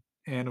hearing.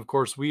 And of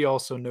course, we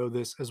also know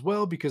this as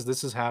well because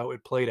this is how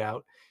it played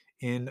out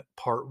in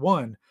part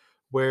 1,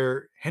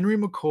 where Henry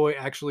McCoy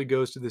actually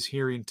goes to this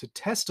hearing to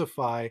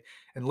testify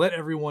and let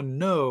everyone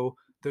know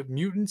that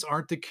mutants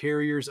aren't the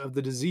carriers of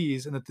the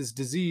disease and that this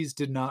disease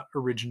did not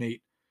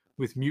originate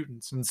with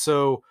mutants. And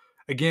so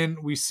again,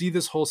 we see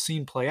this whole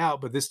scene play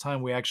out, but this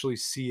time we actually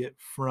see it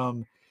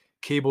from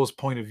Cable's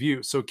point of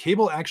view. So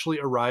Cable actually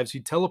arrives, he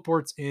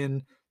teleports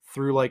in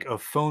through like a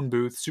phone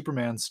booth,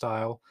 Superman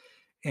style,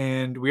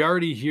 and we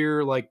already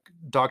hear like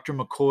Dr.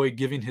 McCoy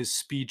giving his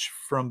speech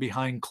from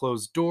behind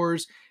closed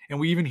doors, and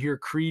we even hear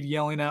Creed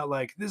yelling out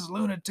like, "This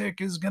lunatic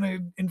is going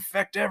to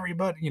infect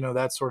everybody,"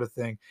 that sort of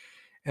thing.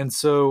 And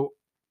so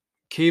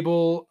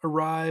Cable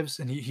arrives,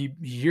 and he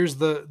hears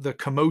the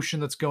commotion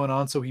that's going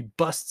on, so he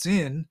busts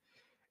in,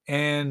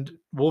 and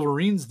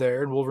Wolverine's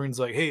there, and Wolverine's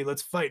like, "Hey,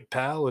 let's fight,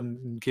 pal."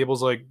 And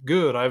Cable's like,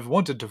 "Good, I've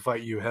wanted to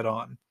fight you head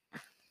on."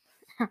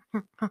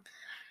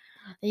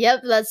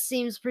 Yep, that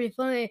seems pretty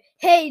funny.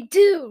 "Hey,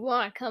 dude,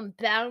 wanna come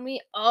battle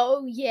me?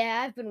 Oh,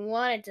 yeah, I've been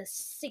wanting to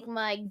stick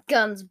my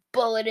gun's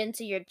bullet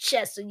into your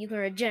chest so you can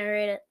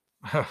regenerate it."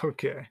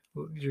 Okay,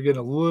 you're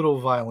getting a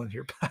little violent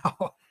here,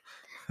 pal.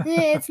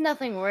 It's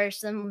nothing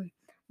worse than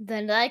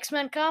the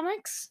X-Men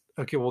comics.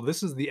 Okay, well,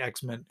 this is the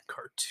X-Men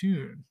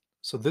cartoon,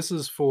 so this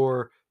is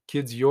for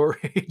kids your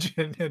age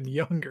and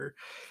younger.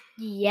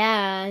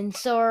 Yeah, and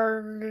so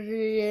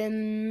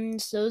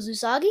is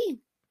Usagi.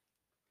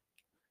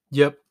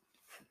 Yep.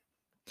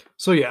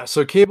 So yeah,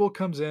 so Cable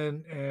comes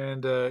in,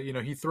 and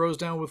he throws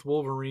down with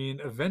Wolverine.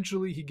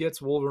 Eventually, he gets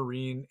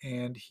Wolverine,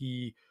 and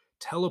he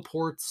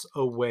teleports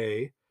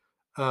away.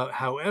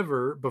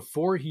 However,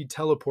 before he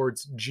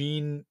teleports,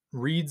 Jean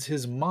reads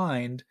his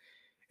mind,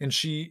 and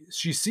she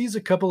sees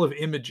a couple of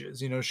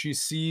images. She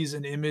sees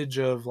an image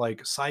of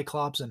like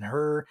Cyclops and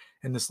her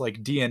and this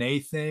like DNA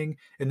thing,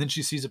 and then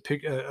she sees a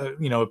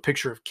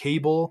picture of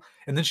Cable,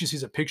 and then she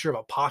sees a picture of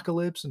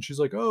Apocalypse, and she's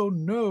like, "Oh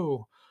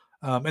no."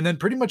 And then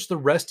pretty much the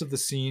rest of the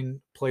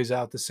scene plays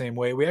out the same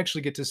way. We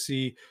actually get to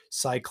see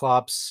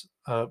Cyclops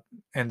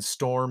and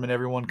Storm and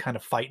everyone kind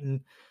of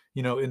fighting,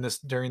 in this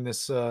during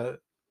this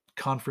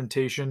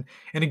confrontation.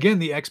 And again,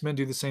 the X-Men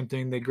do the same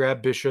thing. They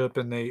grab Bishop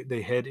and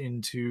they head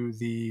into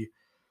the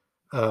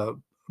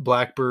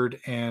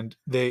Blackbird, and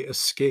they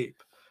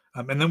escape.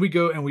 And then we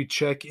go and we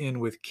check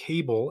in with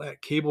Cable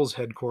at Cable's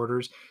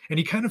headquarters, and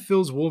he kind of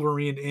fills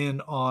Wolverine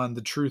in on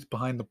the truth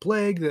behind the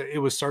plague, that it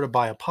was started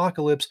by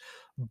Apocalypse,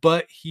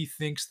 but he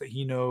thinks that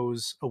he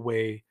knows a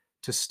way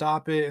to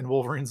stop it. And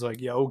Wolverine's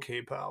like, "Yeah,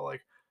 okay, pal.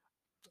 Like,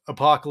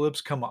 Apocalypse,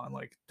 come on.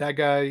 Like, that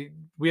guy,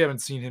 we haven't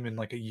seen him in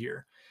like a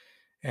year."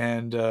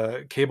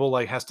 and Cable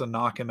like has to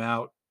knock him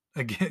out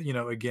again,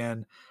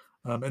 again.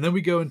 And then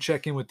we go and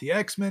check in with the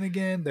X-Men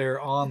again. They're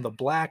on the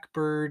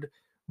Blackbird.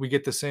 We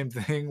get the same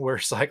thing where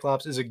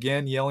Cyclops is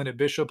again yelling at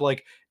Bishop,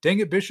 like, dang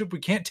it, Bishop, we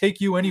can't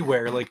take you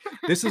anywhere. Like,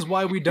 this is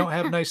why we don't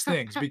have nice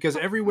things, because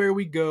everywhere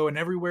we go and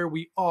everywhere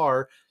we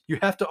are, you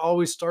have to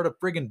always start a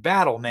friggin'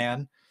 battle,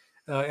 man.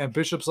 And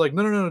Bishop's like,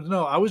 no, no, no,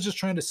 no. I was just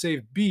trying to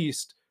save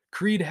Beast.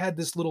 Creed had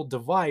this little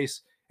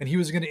device, and he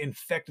was going to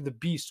infect the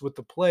Beast with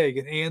the plague,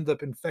 and he ended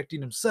up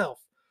infecting himself.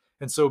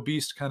 And so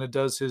Beast kind of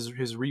does his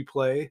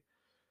replay,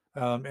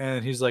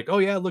 and he's like, oh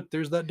yeah, look,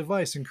 there's that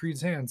device in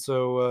Creed's hand.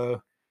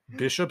 So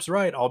Bishop's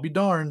right. I'll be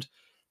darned.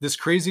 This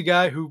crazy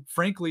guy who,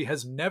 frankly,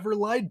 has never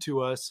lied to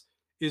us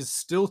is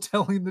still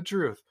telling the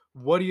truth.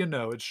 What do you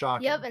know? It's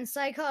shocking. Yep, and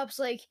Cyclops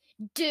like,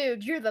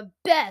 dude, you're the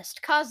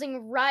best,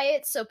 causing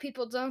riots so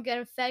people don't get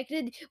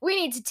infected. We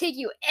need to take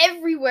you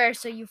everywhere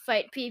so you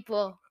fight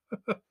people.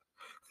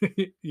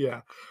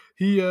 Yeah,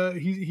 he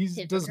does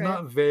Hypocrite.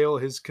 not veil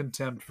his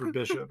contempt for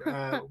Bishop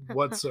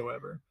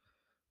whatsoever.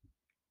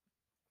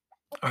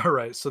 All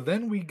right, so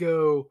then we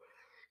go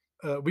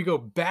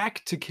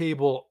back to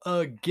Cable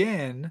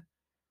again.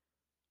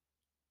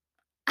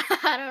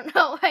 I don't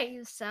know why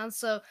you sound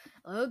so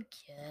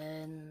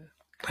again.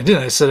 I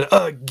didn't. I said it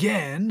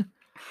again,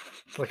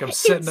 like I'm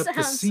setting You up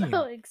the sound scene.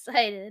 so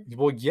excited.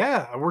 Well,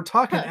 yeah, we're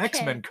talking Okay,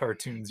 X-Men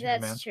cartoons here,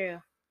 man. That's true.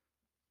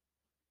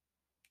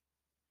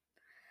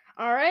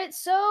 All right,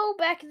 so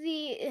back at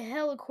the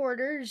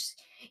heliquarters,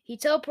 he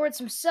teleports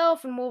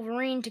himself and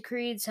Wolverine to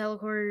Creed's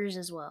heliquarters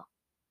as well.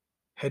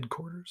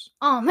 Headquarters.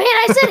 Oh man,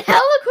 I said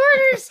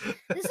heliquarters.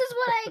 This is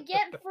what I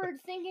get for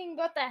thinking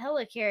about the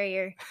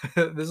helicarrier.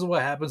 This is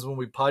what happens when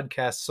we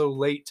podcast so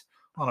late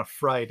on a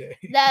Friday.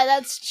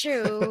 That's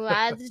true.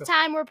 At the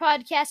time we're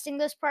podcasting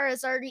this part,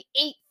 it's already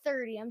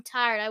 8:30. I'm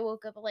tired. I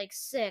woke up at like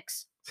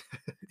 6.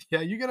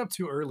 Yeah, you get up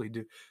too early,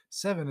 dude.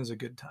 7 is a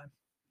good time.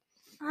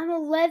 I'm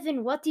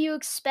 11. What do you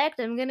expect?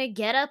 I'm gonna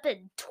get up at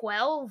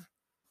 12.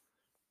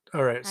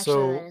 All right, Actually,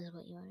 so that is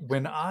what you want.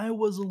 when I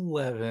was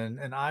 11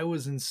 and I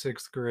was in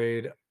 6th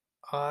grade,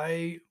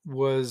 I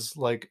was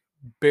like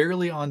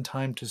barely on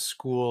time to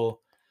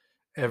school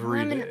every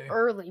I'm an day.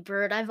 early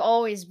bird. I've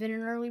always been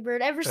an early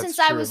bird. Ever That's since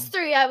I was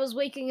true. 3, I was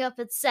waking up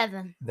at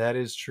 7. That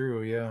is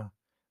true, yeah.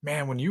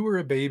 Man, when you were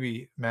a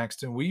baby,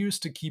 Maxton, we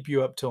used to keep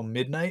you up till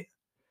midnight,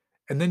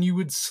 and then you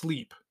would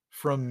sleep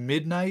from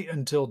midnight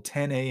until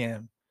 10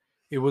 a.m.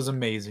 It was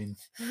amazing.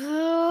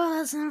 Oh,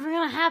 that's never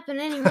gonna happen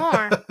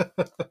anymore.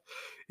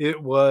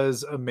 It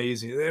was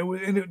amazing.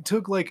 And it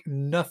took like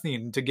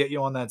nothing to get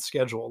you on that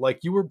schedule.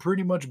 Like you were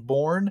pretty much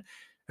born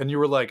and you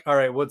were like, all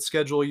right, what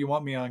schedule you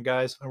want me on,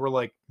 guys? And we're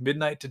like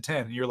midnight to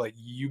 10. And you're like,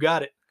 you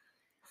got it.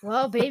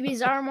 Well,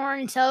 babies are more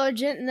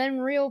intelligent than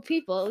real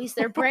people, at least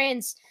their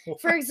brains.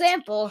 For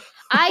example,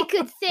 I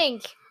could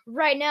think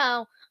right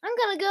now, I'm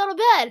gonna go to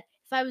bed.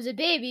 If I was a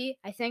baby,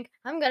 I think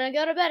I'm gonna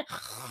go to bed.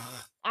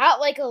 Out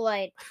like a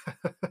light.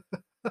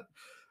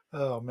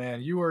 Oh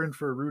man, you are in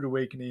for a rude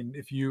awakening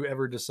if you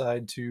ever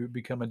decide to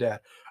become a dad.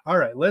 All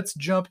right, let's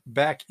jump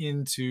back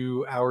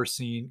into our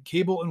scene.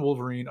 Cable and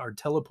Wolverine are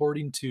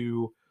teleporting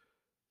to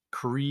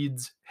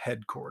Creed's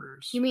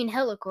headquarters. You mean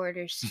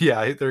heliquarters?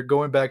 Yeah, they're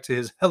going back to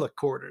his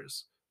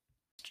headquarters.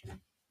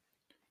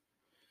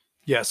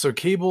 Yeah, so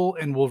Cable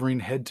and Wolverine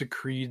head to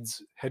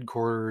Creed's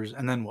headquarters,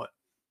 and then what?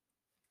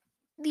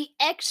 The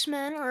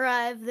X-Men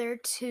arrive there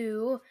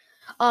too.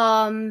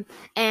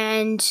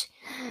 And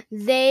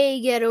they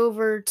get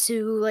over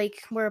to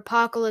like where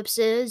Apocalypse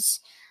is.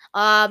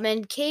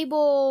 And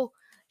Cable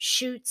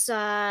shoots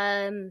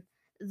the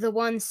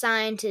one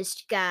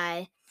scientist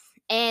guy,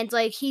 and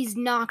like he's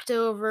knocked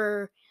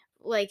over,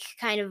 like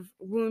kind of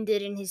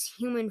wounded in his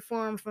human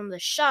form from the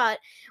shot,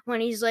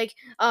 when he's like,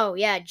 oh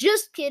yeah,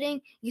 just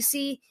kidding, you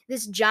see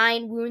this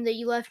giant wound that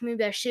you left me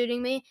by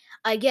shooting me?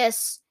 I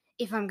guess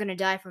if I'm gonna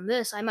die from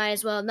this, I might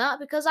as well not,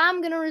 because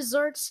I'm gonna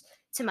resort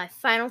to my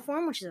final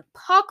form, which is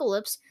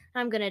Apocalypse.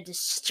 I'm gonna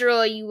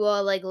destroy you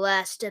all like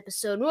last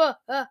episode.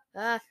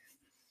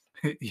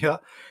 Yeah,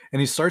 and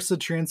he starts to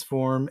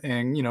transform,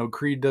 and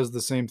Creed does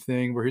the same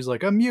thing where he's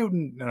like a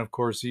mutant, and of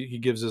course he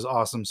gives his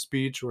awesome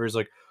speech where he's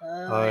like,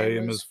 I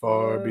am as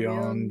far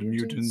beyond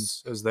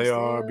mutants as they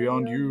are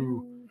beyond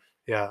you.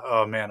 Yeah,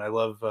 oh man, I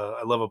love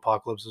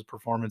Apocalypse's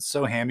performance.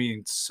 So hammy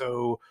and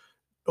so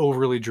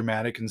overly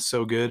dramatic and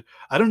so good.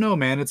 I don't know,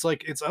 man. It's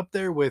like it's up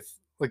there with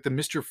like the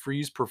Mr.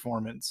 Freeze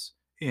performance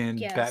in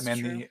Yeah, that's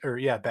Batman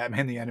true.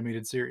 Batman the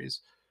Animated Series.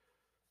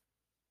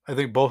 I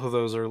think both of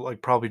those are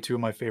like probably two of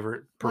my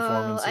favorite Well,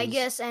 performances. I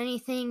guess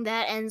anything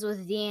that ends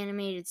with the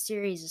animated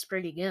series is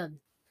pretty good.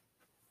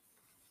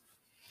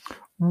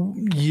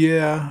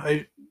 Yeah,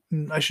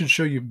 I should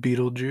show you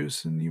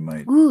Beetlejuice, and you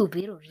might Ooh,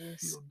 Beetlejuice.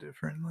 feel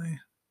differently.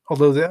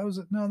 Although that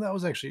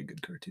was actually a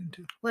good cartoon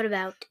too. What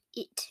about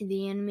It,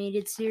 the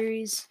animated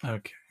series?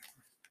 Okay.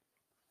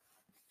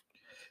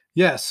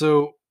 Yeah,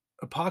 so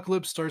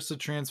Apocalypse starts to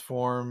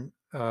transform,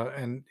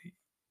 and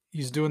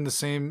he's doing the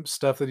same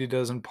stuff that he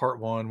does in part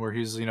 1, where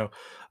he's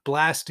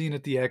blasting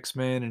at the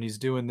X-Men, and he's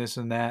doing this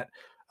and that.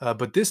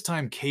 But this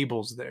time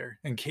Cable's there,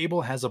 and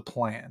Cable has a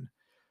plan.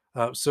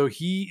 So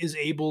he is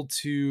able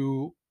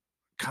to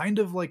kind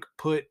of like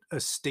put a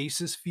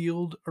stasis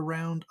field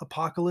around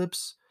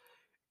Apocalypse,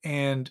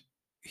 and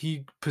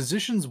he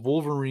positions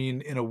Wolverine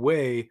in a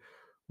way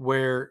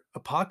where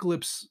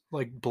Apocalypse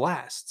like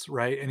blasts,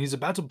 right? And he's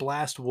about to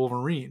blast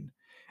Wolverine.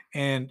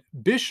 And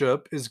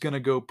Bishop is going to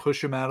go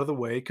push him out of the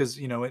way because,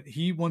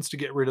 he wants to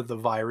get rid of the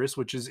virus,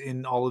 which is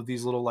in all of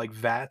these little like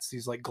vats,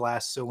 these like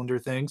glass cylinder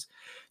things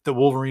that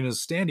Wolverine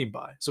is standing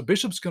by. So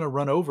Bishop's going to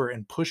run over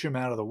and push him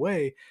out of the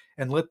way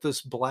and let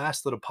this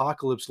blast that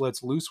Apocalypse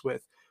lets loose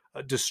with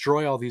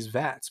destroy all these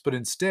vats. But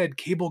instead,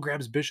 Cable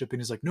grabs Bishop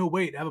and he's like, no,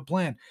 wait, I have a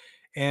plan.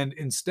 And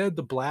instead,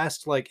 the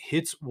blast like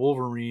hits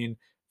Wolverine,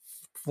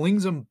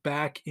 flings him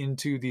back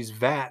into these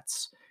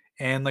vats,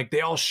 and like they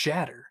all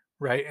shatter,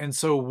 right? And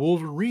so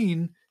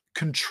Wolverine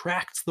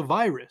contracts the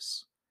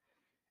virus.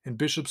 And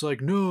Bishop's like,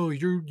 no,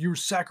 you're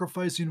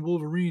sacrificing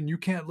Wolverine. You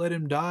can't let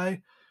him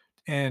die.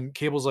 And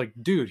Cable's like,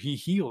 dude, he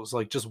heals.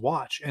 Like, just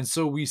watch. And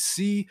so we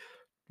see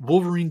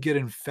Wolverine get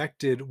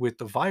infected with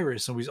the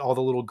virus, and we all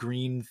the little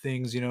green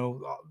things,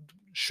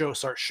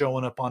 start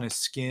showing up on his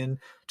skin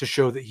to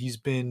show that he's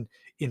been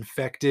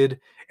infected.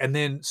 And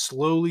then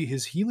slowly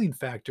his healing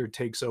factor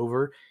takes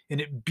over,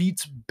 and it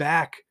beats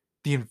back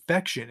the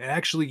infection. And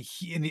actually,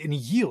 and he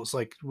heals,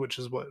 like, which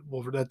is what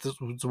that's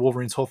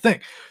Wolverine's whole thing.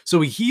 So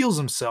he heals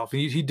himself,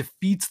 and he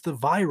defeats the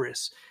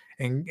virus,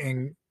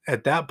 and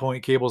at that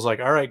point, Cable's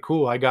like, all right,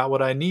 cool, I got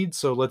what I need,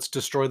 so let's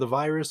destroy the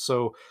virus.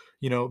 So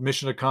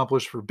mission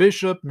accomplished for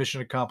Bishop,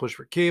 mission accomplished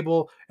for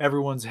Cable.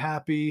 Everyone's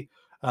happy.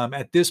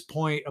 At this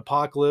point,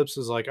 Apocalypse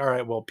is like, all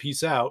right, well,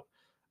 peace out.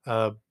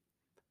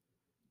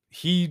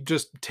 He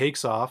just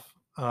takes off.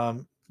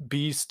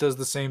 Beast does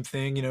the same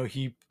thing.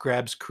 He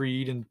grabs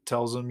Creed and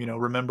tells him,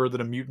 remember that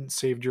a mutant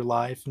saved your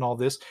life and all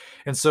this.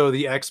 And so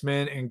the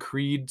X-Men and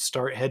Creed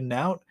start heading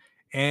out,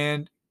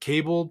 and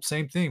Cable,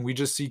 same thing. We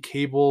just see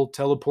Cable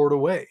teleport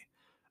away.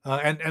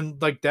 And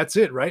like, that's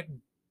it, right?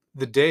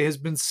 The day has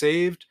been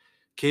saved.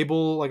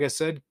 Cable, like I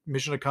said,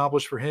 mission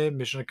accomplished for him,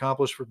 mission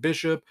accomplished for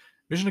Bishop,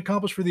 mission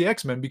accomplished for the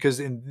X-Men,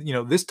 because in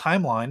this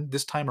timeline,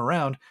 this time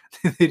around,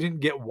 they didn't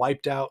get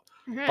wiped out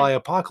by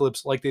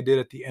Apocalypse like they did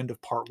at the end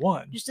of part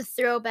 1. Just a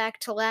throwback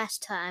to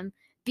last time.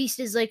 Beast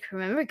is like,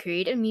 remember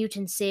Creed, a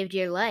mutant saved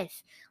your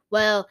life.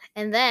 Well,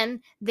 and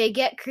then they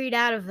get Creed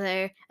out of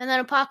there, and then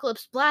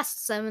Apocalypse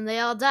blasts them and they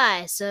all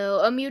die. So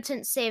a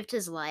mutant saved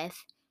his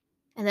life.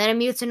 And then a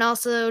mutant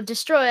also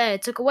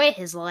took away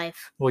his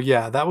life. Well,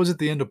 yeah, that was at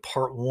the end of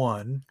part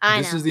 1.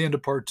 This is the end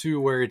of part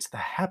 2, where it's the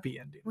happy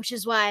ending. Which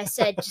is why I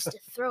said just a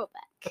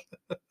throwback.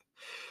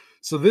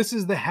 So this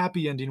is the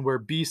happy ending, where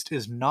Beast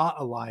is not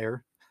a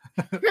liar.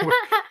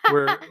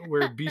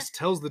 where Beast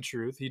tells the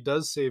truth. He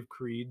does save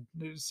Creed,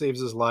 saves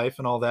his life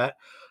and all that.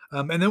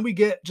 And then we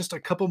get just a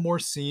couple more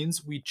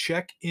scenes. We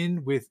check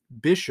in with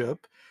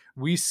Bishop.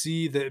 We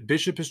see that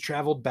Bishop has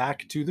traveled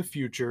back to the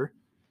future,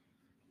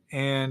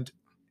 and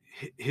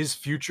his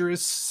future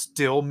is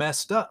still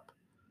messed up.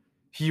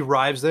 He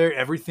arrives there,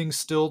 everything's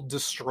still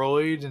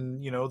destroyed,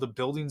 and the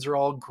buildings are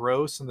all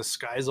gross and the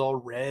sky's all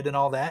red and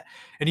all that.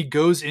 And he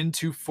goes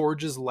into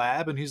Forge's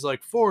lab and he's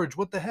like, Forge,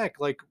 what the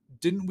heck? Like,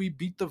 didn't we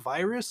beat the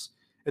virus?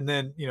 And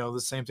then, the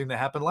same thing that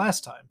happened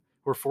last time,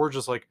 where Forge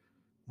is like,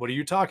 what are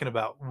you talking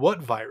about?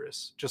 What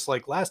virus? Just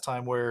like last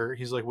time, where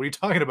he's like, what are you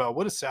talking about?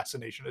 What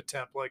assassination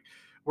attempt? Like,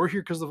 we're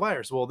here because of the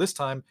virus. Well, this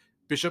time,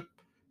 Bishop,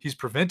 he's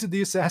prevented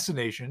the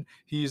assassination,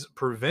 he's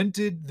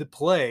prevented the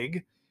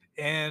plague,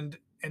 and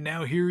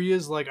now here he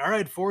is like, all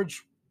right,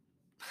 Forge,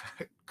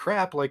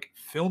 crap, like,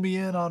 fill me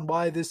in on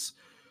why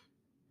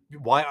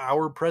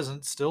our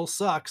present still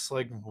sucks.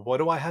 Like, what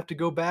do I have to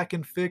go back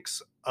and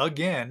fix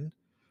again?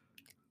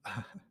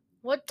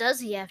 What does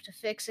he have to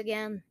fix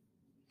again?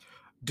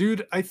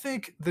 Dude, I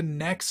think the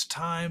next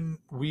time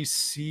we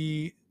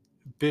see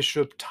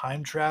Bishop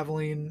time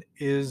traveling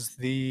is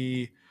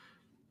the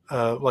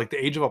like the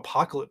Age of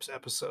Apocalypse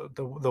episode,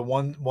 the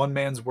one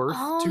man's worth.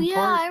 Oh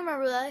yeah, I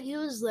remember that. He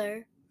was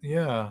there.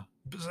 Yeah.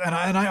 And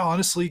I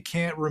honestly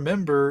can't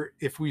remember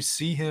if we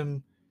see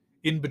him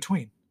in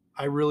between.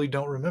 I really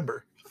don't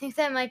remember. I think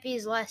that might be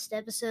his last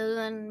episode,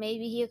 and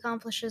maybe he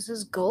accomplishes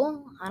his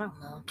goal. I don't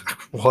know.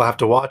 We'll have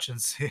to watch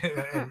and see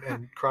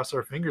and cross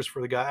our fingers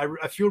for the guy.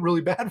 I feel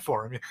really bad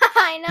for him.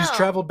 I know. He's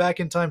traveled back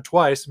in time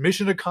twice,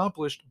 mission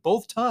accomplished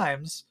both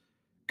times,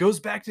 goes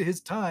back to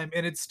his time,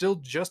 and it's still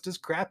just as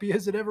crappy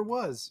as it ever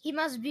was. He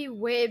must be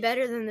way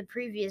better than the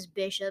previous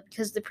Bishop,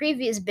 because the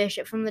previous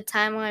Bishop from the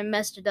timeline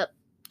messed it up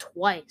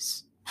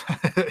twice.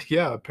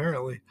 Yeah,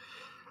 apparently.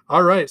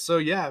 All right, so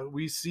yeah,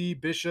 we see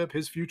Bishop,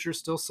 his future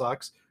still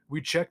sucks. We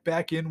check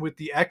back in with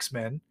the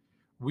X-Men.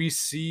 We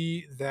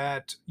see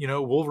that,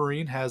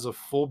 Wolverine has a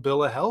full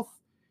bill of health,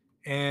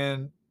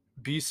 and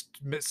Beast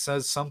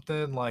says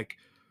something like,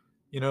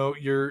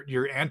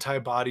 your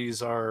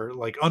antibodies are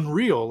like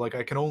unreal. Like,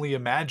 I can only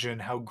imagine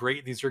how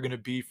great these are going to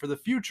be for the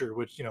future,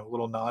 which, a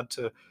little nod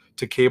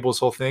to Cable's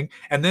whole thing.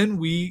 And then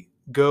we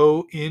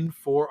go in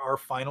for our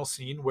final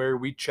scene, where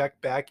we check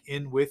back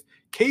in with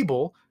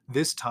Cable,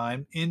 this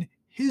time in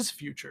his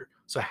future.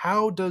 So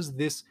how does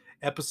this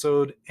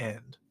episode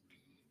end?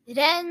 It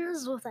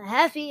ends with a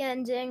happy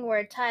ending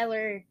where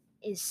Tyler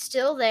is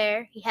still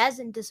there. He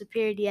hasn't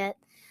disappeared yet.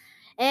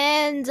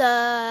 And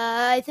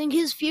I think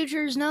his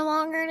future is no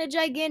longer in a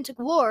gigantic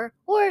war.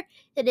 Or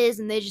it is,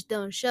 and they just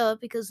don't show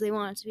it because they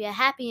want it to be a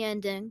happy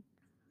ending.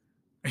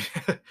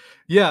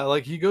 Yeah,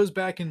 like he goes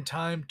back in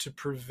time to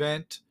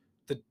prevent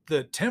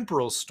the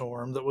temporal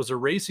storm that was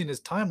erasing his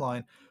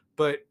timeline,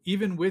 but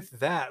even with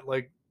that,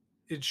 like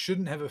it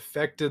shouldn't have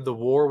affected the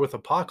war with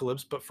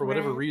Apocalypse, but for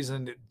whatever Right.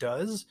 reason it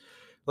does.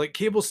 Like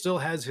Cable still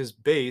has his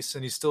base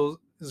and he still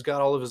has got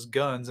all of his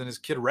guns and his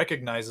kid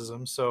recognizes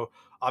him, so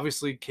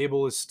obviously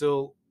Cable is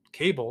still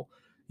Cable,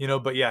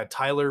 but yeah,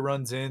 Tyler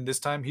runs in. This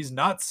time he's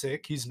not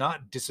sick, he's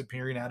not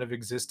disappearing out of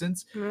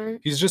existence. Right.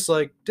 He's just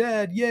like,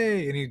 "Dad,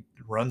 yay!" And he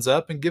runs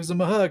up and gives him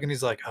a hug, and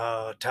he's like,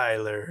 "Oh,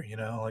 Tyler,"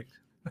 like.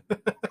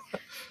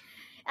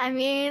 I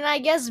mean, I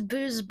guess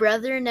Boo's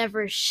brother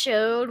never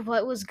showed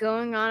what was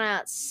going on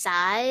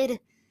outside.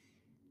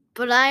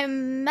 But I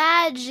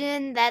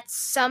imagine that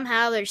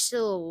somehow there's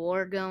still a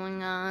war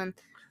going on.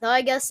 Though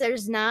I guess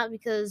there's not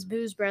because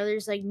Boo's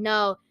brother's like,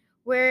 no,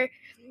 we're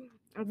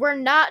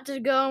not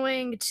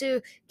going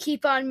to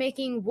keep on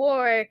making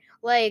war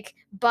like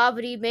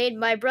Bobbity made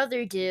my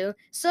brother do.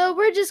 So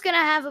we're just gonna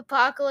have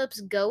Apocalypse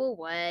go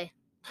away.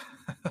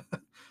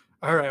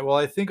 All right. Well,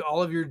 I think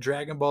all of your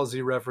Dragon Ball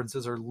Z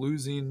references are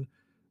losing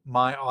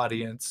my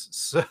audience.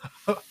 So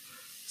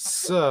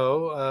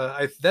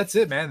that's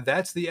it, man.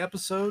 That's the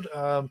episode.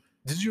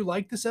 Did you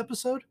like this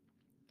episode?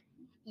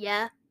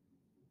 Yeah,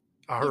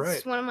 All right.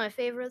 it's one of my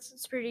favorites.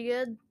 It's pretty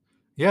good.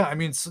 Yeah, I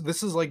mean, so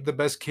this is like the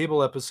best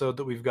Cable episode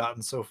that we've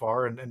gotten so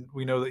far, and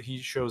we know that he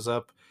shows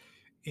up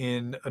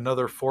in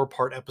another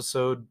 4-part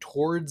episode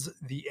towards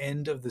the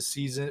end of the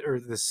season or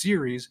the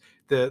series,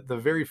 the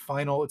very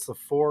final. It's the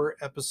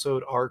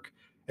 4-episode arc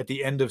at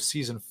the end of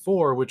season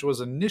 4, which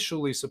was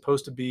initially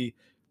supposed to be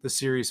the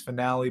series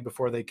finale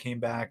before they came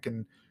back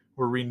and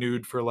were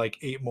renewed for like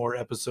 8 more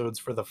episodes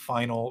for the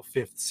final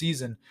 5th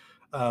season.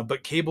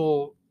 But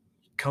Cable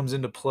comes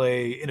into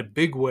play in a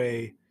big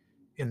way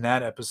in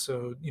that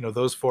episode,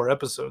 those 4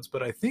 episodes,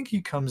 but I think he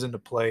comes into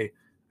play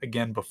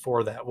again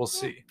before that. We'll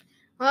see.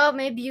 Well,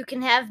 maybe you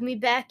can have me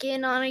back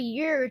in on a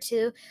year or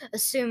two,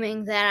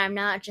 assuming that I'm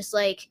not just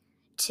like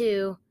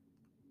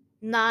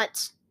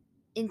not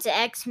into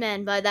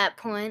X-Men by that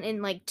point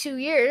in like 2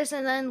 years,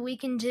 and then we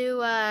can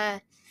do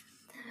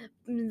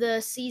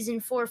the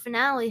season 4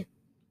 finale.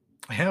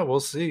 Yeah,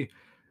 we'll see.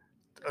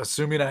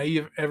 Assuming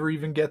I ever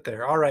even get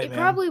there. All right, It man.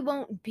 probably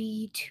won't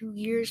be 2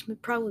 years,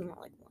 but probably more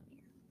like 1 year.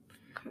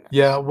 Who knows?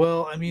 Yeah,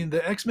 well, I mean,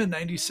 the X-Men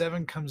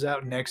 97 comes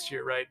out next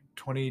year, right?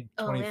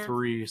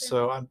 2023.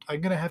 So I'm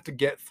going to have to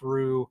get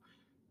through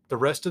the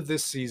rest of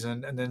this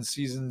season and then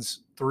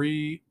seasons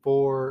 3,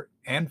 4,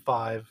 and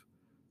 5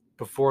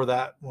 before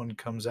that one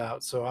comes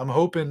out. So I'm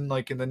hoping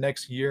like in the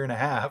next year and a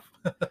half,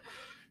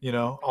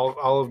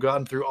 I'll have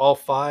gotten through all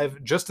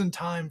 5 just in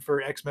time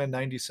for X-Men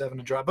 97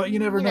 to drop. But you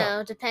never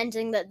know.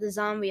 Depending that the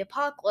zombie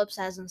apocalypse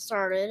hasn't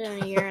started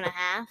in a year and a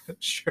half.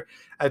 Sure.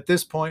 At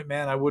this point,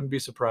 man, I wouldn't be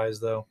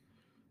surprised though.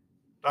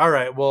 All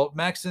right. Well,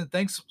 Maxton,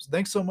 thanks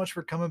so much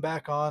for coming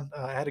back on.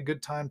 I had a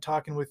good time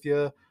talking with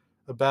you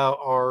about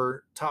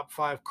our top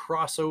 5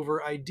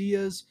 crossover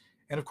ideas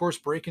and, of course,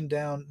 breaking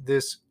down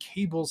this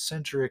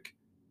Cable-centric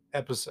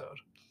episode.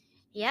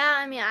 Yeah,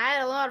 I mean, I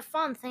had a lot of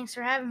fun. Thanks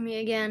for having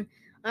me again.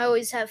 I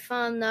always have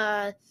fun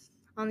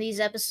on these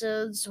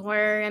episodes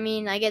where, I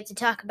mean, I get to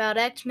talk about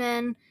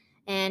X-Men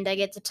and I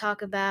get to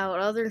talk about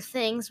other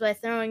things by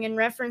throwing in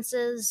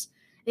references.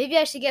 Maybe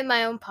I should get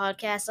my own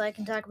podcast so I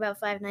can talk about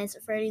Five Nights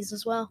at Freddy's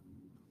as well.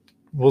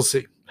 We'll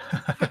see.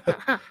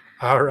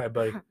 All right,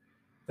 buddy.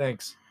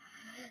 Thanks.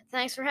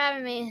 Thanks for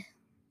having me.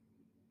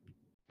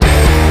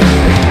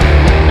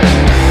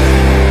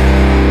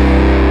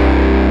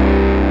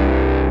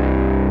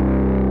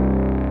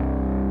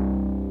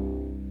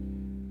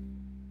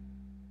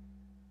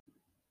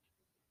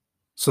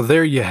 So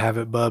there you have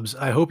it, bubs.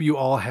 I hope you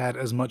all had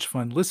as much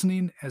fun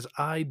listening as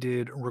I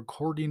did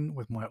recording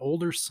with my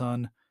older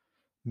son,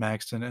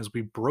 Maxton, as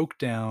we broke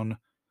down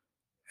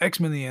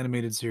X-Men the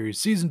Animated Series,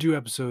 Season 2,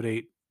 Episode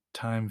 8,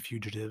 Time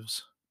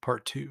Fugitives,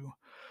 Part 2.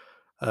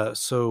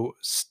 So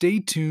stay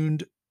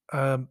tuned.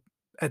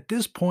 At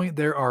this point,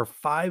 there are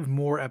 5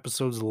 more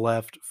episodes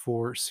left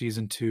for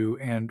Season 2,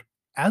 and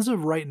as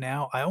of right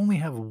now, I only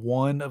have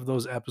 1 of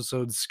those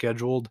episodes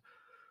scheduled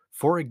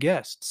for a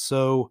guest.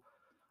 So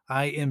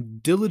I am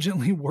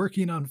diligently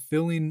working on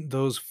filling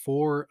those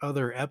 4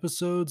 other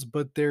episodes,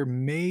 but there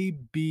may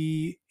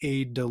be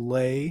a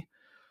delay.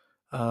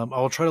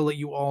 I'll try to let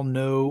you all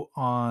know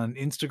on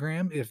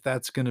Instagram if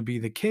that's going to be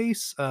the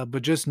case,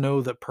 but just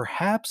know that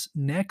perhaps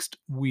next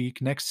week,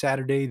 next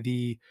Saturday,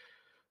 the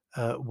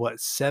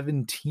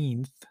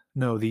 17th?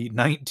 No, the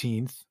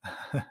 19th.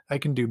 I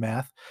can do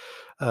math.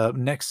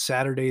 Next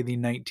Saturday, the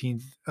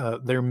 19th,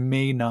 there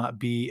may not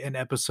be an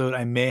episode.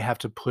 I may have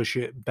to push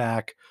it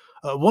back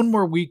 1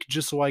 more week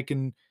just so I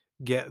can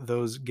get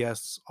those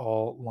guests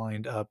all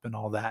lined up and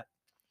all that.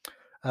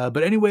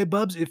 But anyway,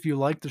 Bubs, if you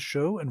like the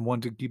show and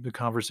want to keep the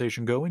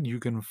conversation going, you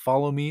can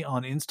follow me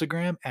on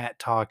Instagram at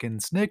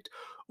TalkinSnicked,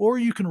 or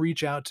you can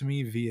reach out to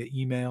me via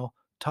email,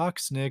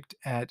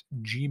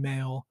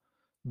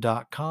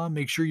 talksnicked@gmail.com.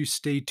 Make sure you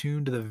stay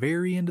tuned to the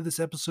very end of this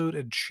episode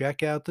and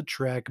check out the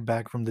track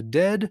Back from the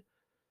Dead,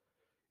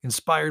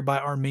 inspired by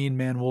our main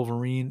man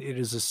Wolverine. It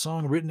is a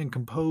song written and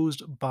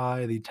composed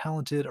by the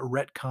talented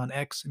Retcon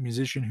X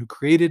musician who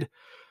created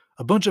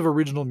a bunch of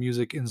original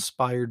music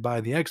inspired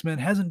by the X-Men.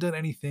 Hasn't done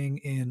anything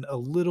in a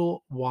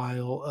little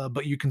while,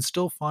 but you can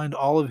still find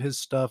all of his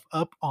stuff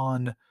up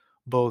on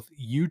both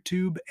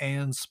YouTube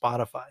and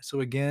Spotify.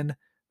 So again,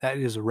 that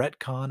is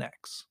Retcon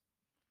X.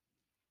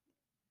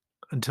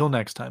 Until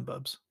next time,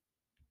 Bubs.